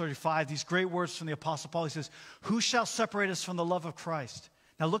in verse 35, these great words from the Apostle Paul. He says, who shall separate us from the love of Christ?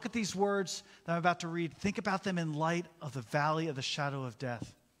 Now look at these words that I'm about to read. Think about them in light of the valley of the shadow of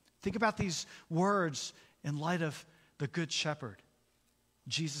death. Think about these words in light of the Good Shepherd,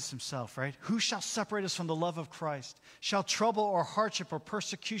 Jesus himself, right? Who shall separate us from the love of Christ? Shall trouble or hardship or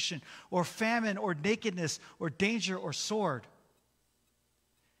persecution or famine or nakedness or danger or sword?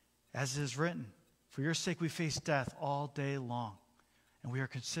 As it is written, for your sake we face death all day long, and we are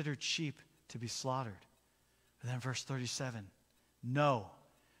considered sheep to be slaughtered. And then verse 37, no,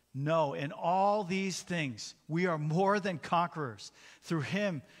 in all these things we are more than conquerors through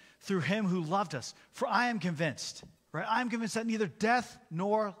him who loved us. For I am convinced, right? I am convinced that neither death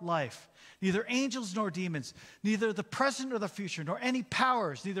nor life, neither angels nor demons, neither the present nor the future, nor any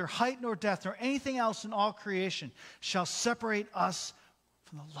powers, neither height nor depth, nor anything else in all creation shall separate us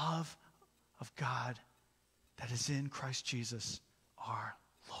from the love of God that is in Christ Jesus our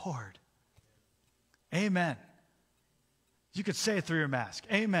Lord. Amen. You could say it through your mask.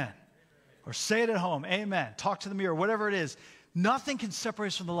 Amen. Or say it at home. Amen. Talk to the mirror, whatever it is. Nothing can separate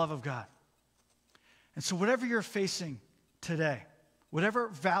us from the love of God. And so whatever you're facing today, whatever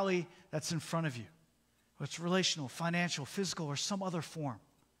valley that's in front of you, whether it's relational, financial, physical, or some other form,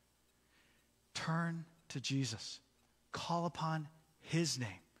 turn to Jesus. Call upon his name.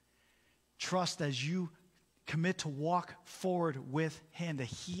 Trust as you commit to walk forward with him that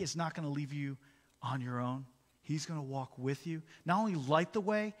he is not going to leave you on your own. He's going to walk with you. Not only light the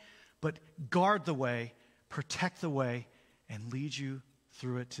way, but guard the way protect the way, and lead you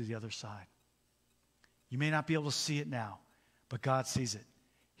through it to the other side. You may not be able to see it now, but God sees it.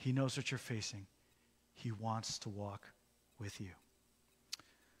 He knows what you're facing. He wants to walk with you.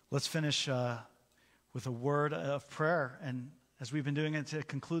 Let's finish with a word of prayer. And as we've been doing it to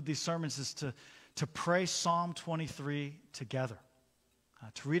conclude these sermons, is to pray Psalm 23 together,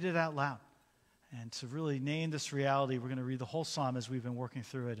 to read it out loud, and to really name this reality. We're going to read the whole psalm as we've been working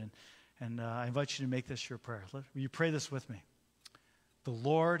through it. And I invite you to make this your prayer. Will you pray this with me? The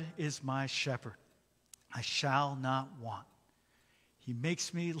Lord is my shepherd. I shall not want. He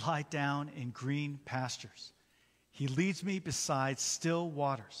makes me lie down in green pastures. He leads me beside still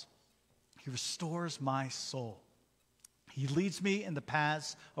waters. He restores my soul. He leads me in the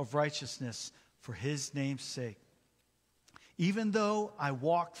paths of righteousness for his name's sake. Even though I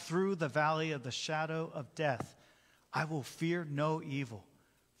walk through the valley of the shadow of death, I will fear no evil,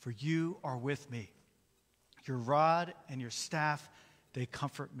 for you are with me. Your rod and your staff, they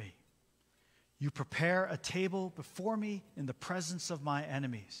comfort me. You prepare a table before me in the presence of my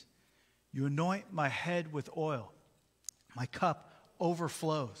enemies. You anoint my head with oil. My cup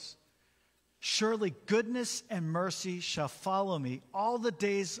overflows. Surely goodness and mercy shall follow me all the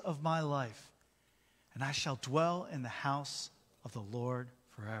days of my life, and I shall dwell in the house of the Lord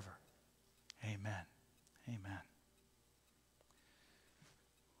forever. Amen. Amen.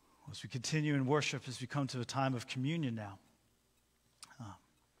 As we continue in worship, as we come to a time of communion now,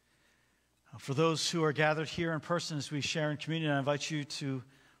 for those who are gathered here in person as we share in communion, I invite you to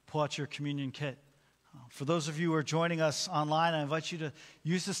pull out your communion kit. For those of you who are joining us online, I invite you to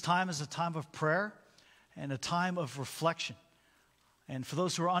use this time as a time of prayer and a time of reflection. And for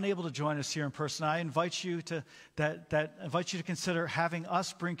those who are unable to join us here in person, I invite you to consider having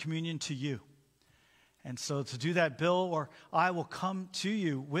us bring communion to you. And so to do that, Bill or I will come to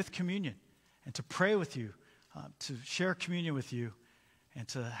you with communion and to pray with you, to share communion with you, and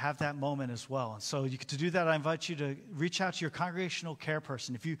to have that moment as well. And so to do that, I invite you to reach out to your congregational care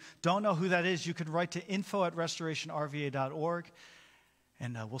person. If you don't know who that is, you can write to info@restorationrva.org,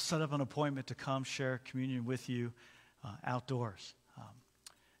 and we'll set up an appointment to come share communion with you outdoors.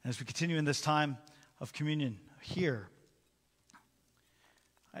 And as we continue in this time of communion here,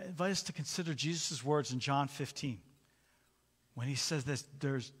 I invite us to consider Jesus' words in John 15 when he says this: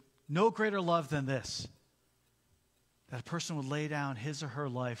 there's no greater love than this, that a person would lay down his or her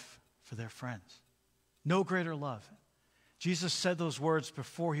life for their friends. No greater love. Jesus said those words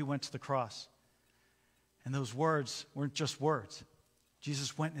before he went to the cross. And those words weren't just words.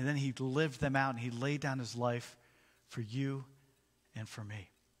 Jesus went and then he lived them out, and he laid down his life for you and for me.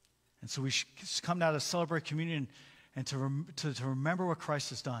 And so we come now to celebrate communion and to remember what Christ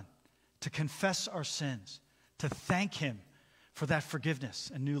has done, to confess our sins, to thank him for that forgiveness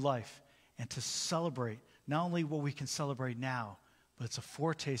and new life, and to celebrate not only what we can celebrate now, but it's a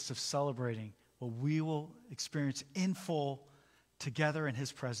foretaste of celebrating what we will experience in full together in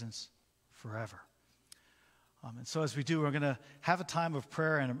his presence forever. And so as we do, we're going to have a time of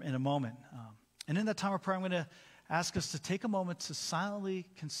prayer in a moment. And in that time of prayer, I'm going to ask us to take a moment to silently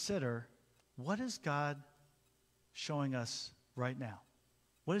consider, what is God showing us right now?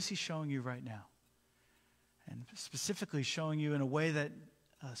 What is he showing you right now? And specifically showing you in a way that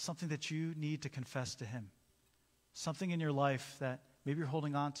something that you need to confess to him. Something in your life that maybe you're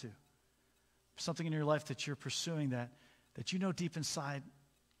holding on to. Something in your life that you're pursuing that you know deep inside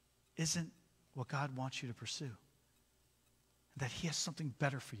isn't what God wants you to pursue. That he has something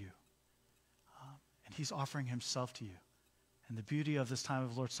better for you. And he's offering himself to you. And the beauty of this time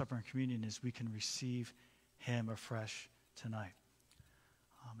of Lord's Supper and communion is we can receive him afresh tonight.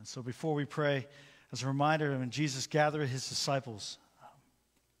 And so before we pray, as a reminder, when Jesus gathered his disciples,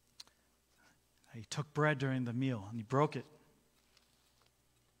 he took bread during the meal and he broke it.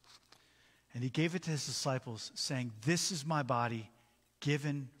 And he gave it to his disciples, saying, "This is my body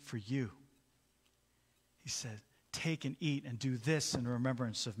given for you." He said, "Take and eat and do this in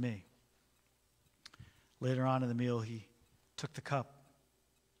remembrance of me." Later on in the meal, he took the cup.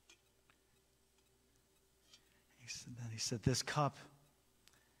 He said, "This cup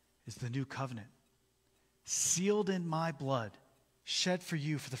is the new covenant, sealed in my blood, shed for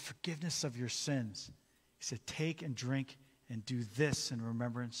you for the forgiveness of your sins." He said, "Take and drink and do this in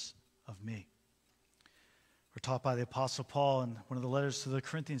remembrance of me." We're taught by the Apostle Paul in one of the letters to the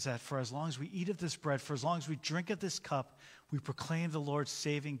Corinthians that for as long as we eat of this bread, for as long as we drink of this cup, we proclaim the Lord's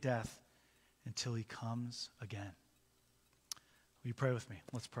saving death until he comes again. Will you pray with me?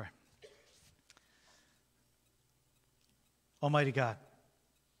 Let's pray. Almighty God,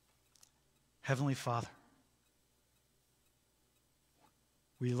 Heavenly Father,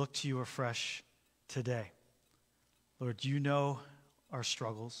 we look to you afresh today. Lord, you know our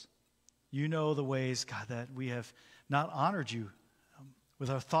struggles. You know the ways, God, that we have not honored you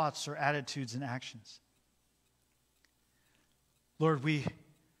with our thoughts or attitudes and actions. Lord, we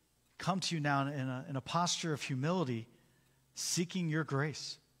come to you now in a posture of humility, seeking your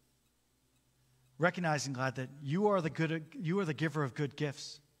grace. Recognizing, God, that you are the giver of good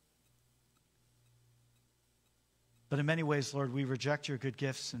gifts. But in many ways, Lord, we reject your good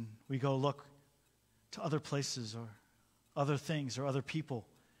gifts and we go look to other places or other things or other people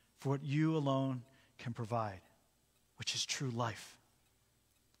for what you alone can provide, which is true life.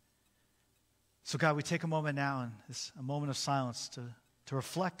 So God, we take a moment now, and it's a moment of silence to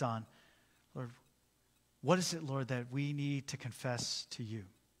reflect on, Lord, what is it, Lord, that we need to confess to you?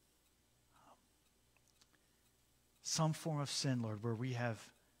 Some form of sin, Lord, where we have,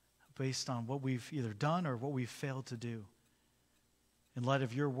 based on what we've either done or what we've failed to do, in light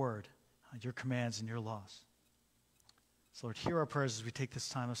of your word, your commands, and your laws. So, Lord, hear our prayers as we take this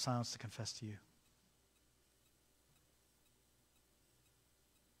time of silence to confess to you.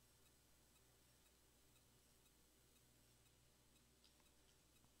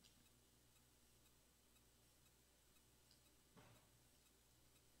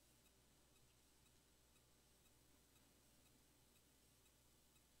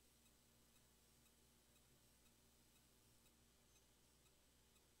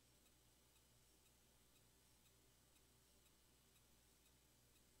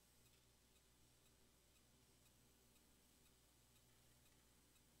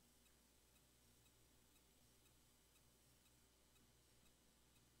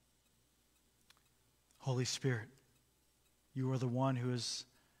 Holy Spirit, you are the one who is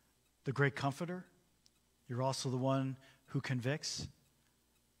the great comforter. You're also the one who convicts,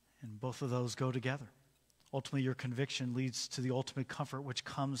 and both of those go together. Ultimately, your conviction leads to the ultimate comfort, which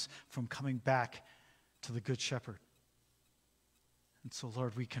comes from coming back to the Good Shepherd. And so,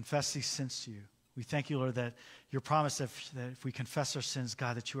 Lord, we confess these sins to you. We thank you, Lord, that your promise that if we confess our sins,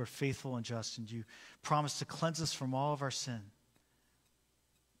 God, that you are faithful and just, and you promise to cleanse us from all of our sin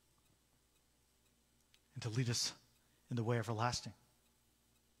and to lead us in the way everlasting.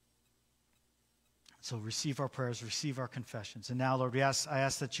 So receive our prayers, receive our confessions. And now, Lord, I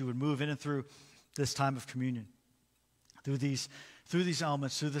ask that you would move in and through this time of communion. Through these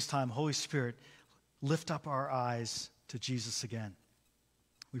elements, through this time, Holy Spirit, lift up our eyes to Jesus again.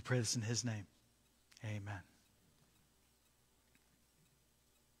 We pray this in his name. Amen.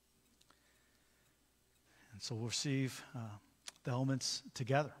 And so we'll receive the elements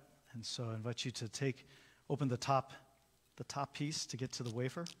together. And so I invite you to open the top piece to get to the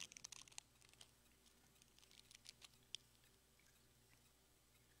wafer.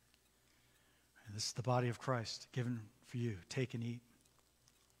 And this is the body of Christ given for you. Take and eat.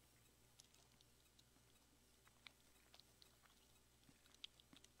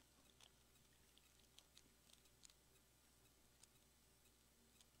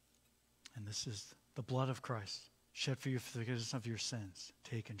 And this is the blood of Christ, shed for you for the forgiveness of your sins.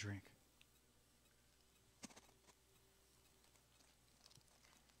 Take and drink.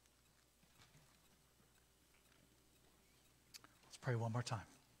 Let's pray one more time.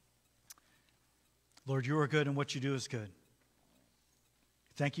 Lord, you are good and what you do is good.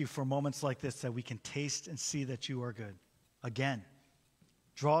 Thank you for moments like this that we can taste and see that you are good. Again,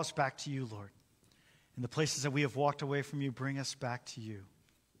 draw us back to you, Lord. In the places that we have walked away from you, bring us back to you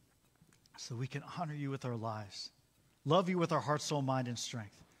so we can honor you with our lives, love you with our heart, soul, mind, and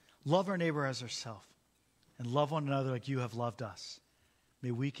strength, love our neighbor as ourselves, and love one another like you have loved us.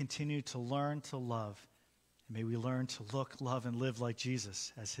 May we continue to learn to love, and may we learn to look, love, and live like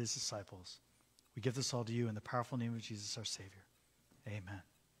Jesus as his disciples. We give this all to you in the powerful name of Jesus, our Savior. Amen.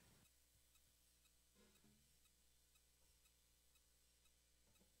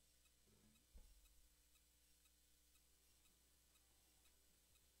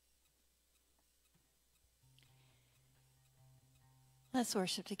 Let's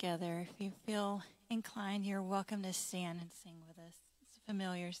worship together. If you feel inclined, you're welcome to stand and sing with us. It's a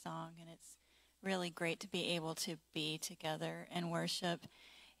familiar song, and it's really great to be able to be together and worship.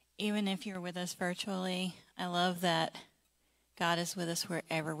 Even if you're with us virtually, I love that God is with us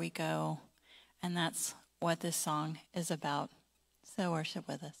wherever we go, and that's what this song is about. So worship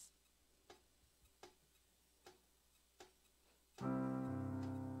with us.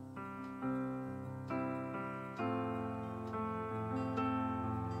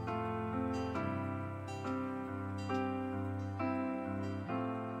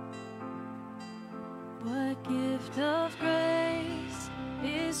 What gift of grace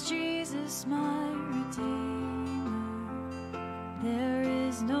is Jesus my Redeemer? There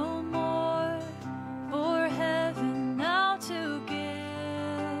is no more for heaven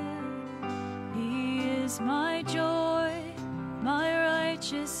is my joy, my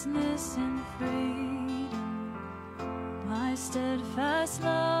righteousness and freedom, my steadfast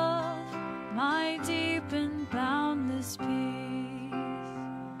love, my deep and boundless peace.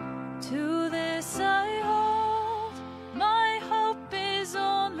 To this I hold, my hope is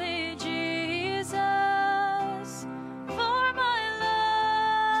only Jesus, for my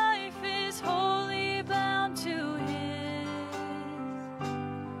life is wholly bound to His.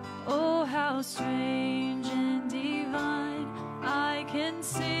 Oh, how strange and divine, I can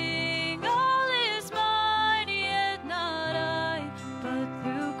sing all is mine, yet not I, but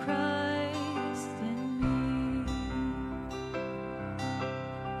through Christ in me.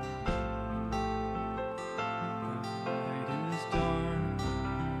 The night is dark,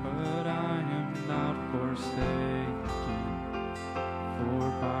 but I am not forsaken. For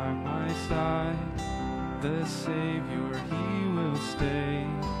by my side, the Savior, He will stay.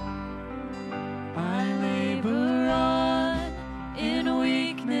 I labor on in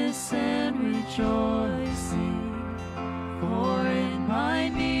weakness and rejoicing, for in my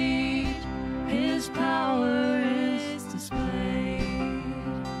need His power is displayed.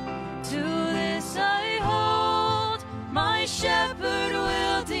 To this I hold, my shepherd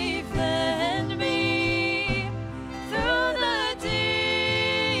will defend me. Through the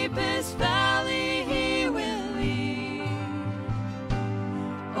deepest valley He will lead.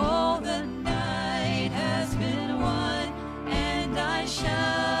 All the night has been won, and I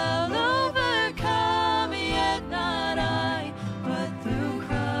shall overcome, yet not I, but through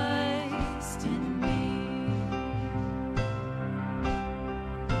Christ in me.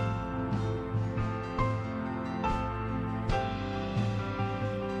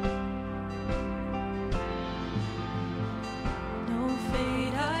 No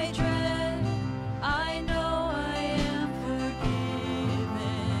fate I dread, I know I am forgiven.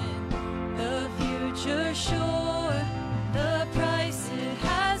 The future sure, the price it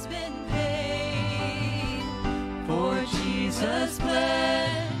has been paid. For Jesus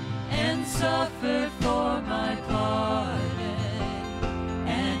bled and suffered for my pardon,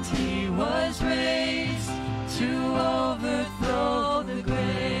 and He was raised to overthrow the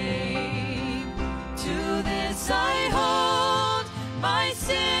grave. To this I hold, my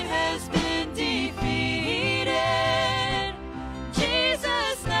sin has been defeated.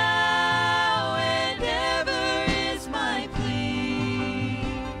 Jesus now and ever is my plea.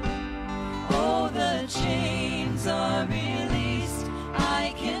 Oh, the chains are released,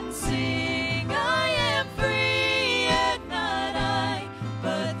 I can sing, I am free, yet not I,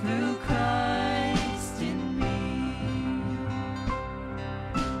 but through Christ in me.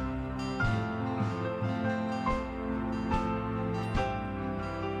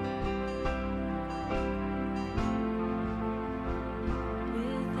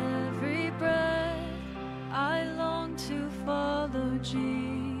 With every breath, I long to follow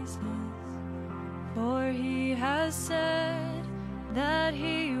Jesus, for He has said that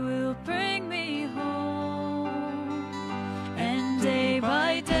He will bring me home. And day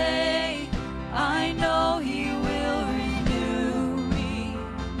by day, I know He will renew me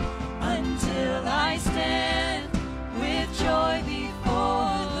until I stand with joy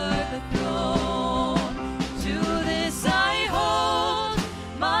before the throne. To this I hold,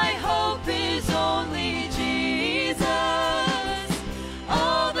 my hope is only Jesus.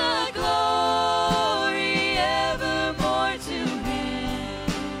 All the glory evermore to Him.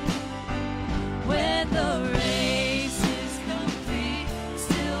 When the race is complete,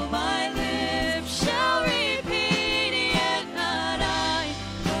 still my lips shall repeat, yet not I,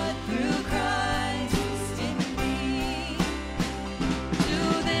 but through Christ in me. To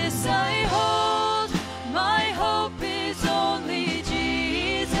this I hold, my hope is only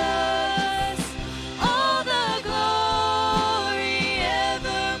Jesus. All the glory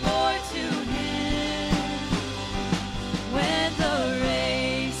evermore to Him. When the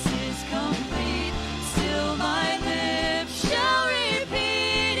race is complete, still my lips shall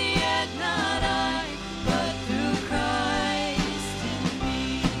repeat, yet not I, but through Christ in me.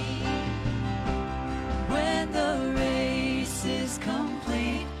 When the race is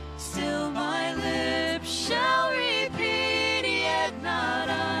complete, still my lips shall repeat, yet not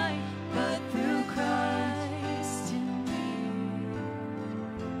I, but through Christ in me.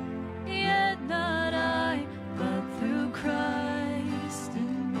 Yet not I, but through Christ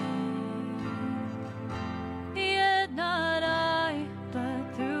in me. Yet not I,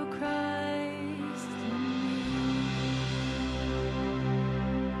 but through Christ in me.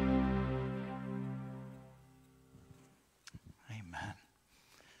 Amen.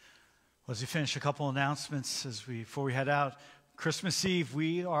 Well, as we finish, a couple announcements before we head out. Christmas Eve,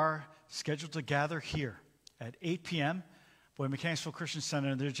 we are scheduled to gather here at 8 p.m. Boy, Mechanicsville Christian Center,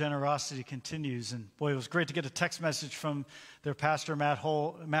 and their generosity continues. And boy, it was great to get a text message from their pastor, Matt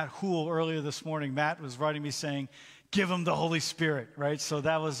Hool, earlier this morning. Matt was writing me saying, give them the Holy Spirit, right? So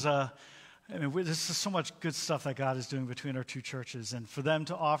that was, this is so much good stuff that God is doing between our two churches. And for them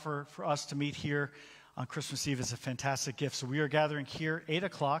to offer for us to meet here on Christmas Eve is a fantastic gift. So we are gathering here 8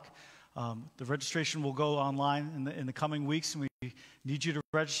 o'clock. The registration will go online in the coming weeks, and we need you to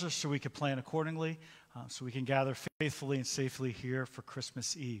register so we can plan accordingly, so we can gather faithfully and safely here for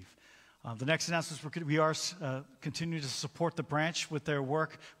Christmas Eve. The next announcement, we are continuing to support the branch with their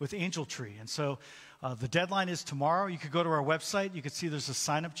work with Angel Tree. And so the deadline is tomorrow. You could go to our website. You can see there's a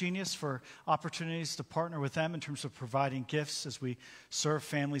sign-up genius for opportunities to partner with them in terms of providing gifts as we serve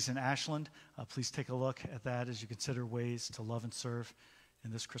families in Ashland. Please take a look at that as you consider ways to love and serve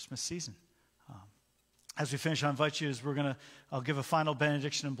in this Christmas season. As we finish, I invite you, I'll give a final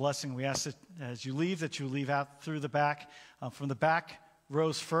benediction and blessing. We ask that as you leave, that you leave out through the back, from the back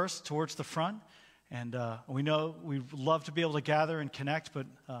rows first towards the front. And we know we'd love to be able to gather and connect, but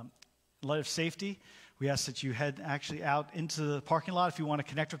in light of safety, we ask that you head actually out into the parking lot if you want to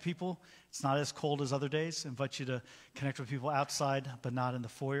connect with people. It's not as cold as other days. I invite you to connect with people outside, but not in the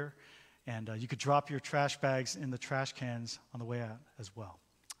foyer. And you could drop your trash bags in the trash cans on the way out as well.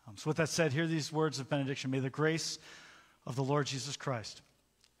 So with that said, hear these words of benediction. May the grace of the Lord Jesus Christ,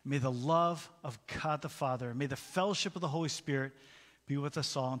 may the love of God the Father, may the fellowship of the Holy Spirit be with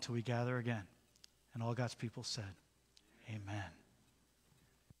us all until we gather again. And all God's people said, amen.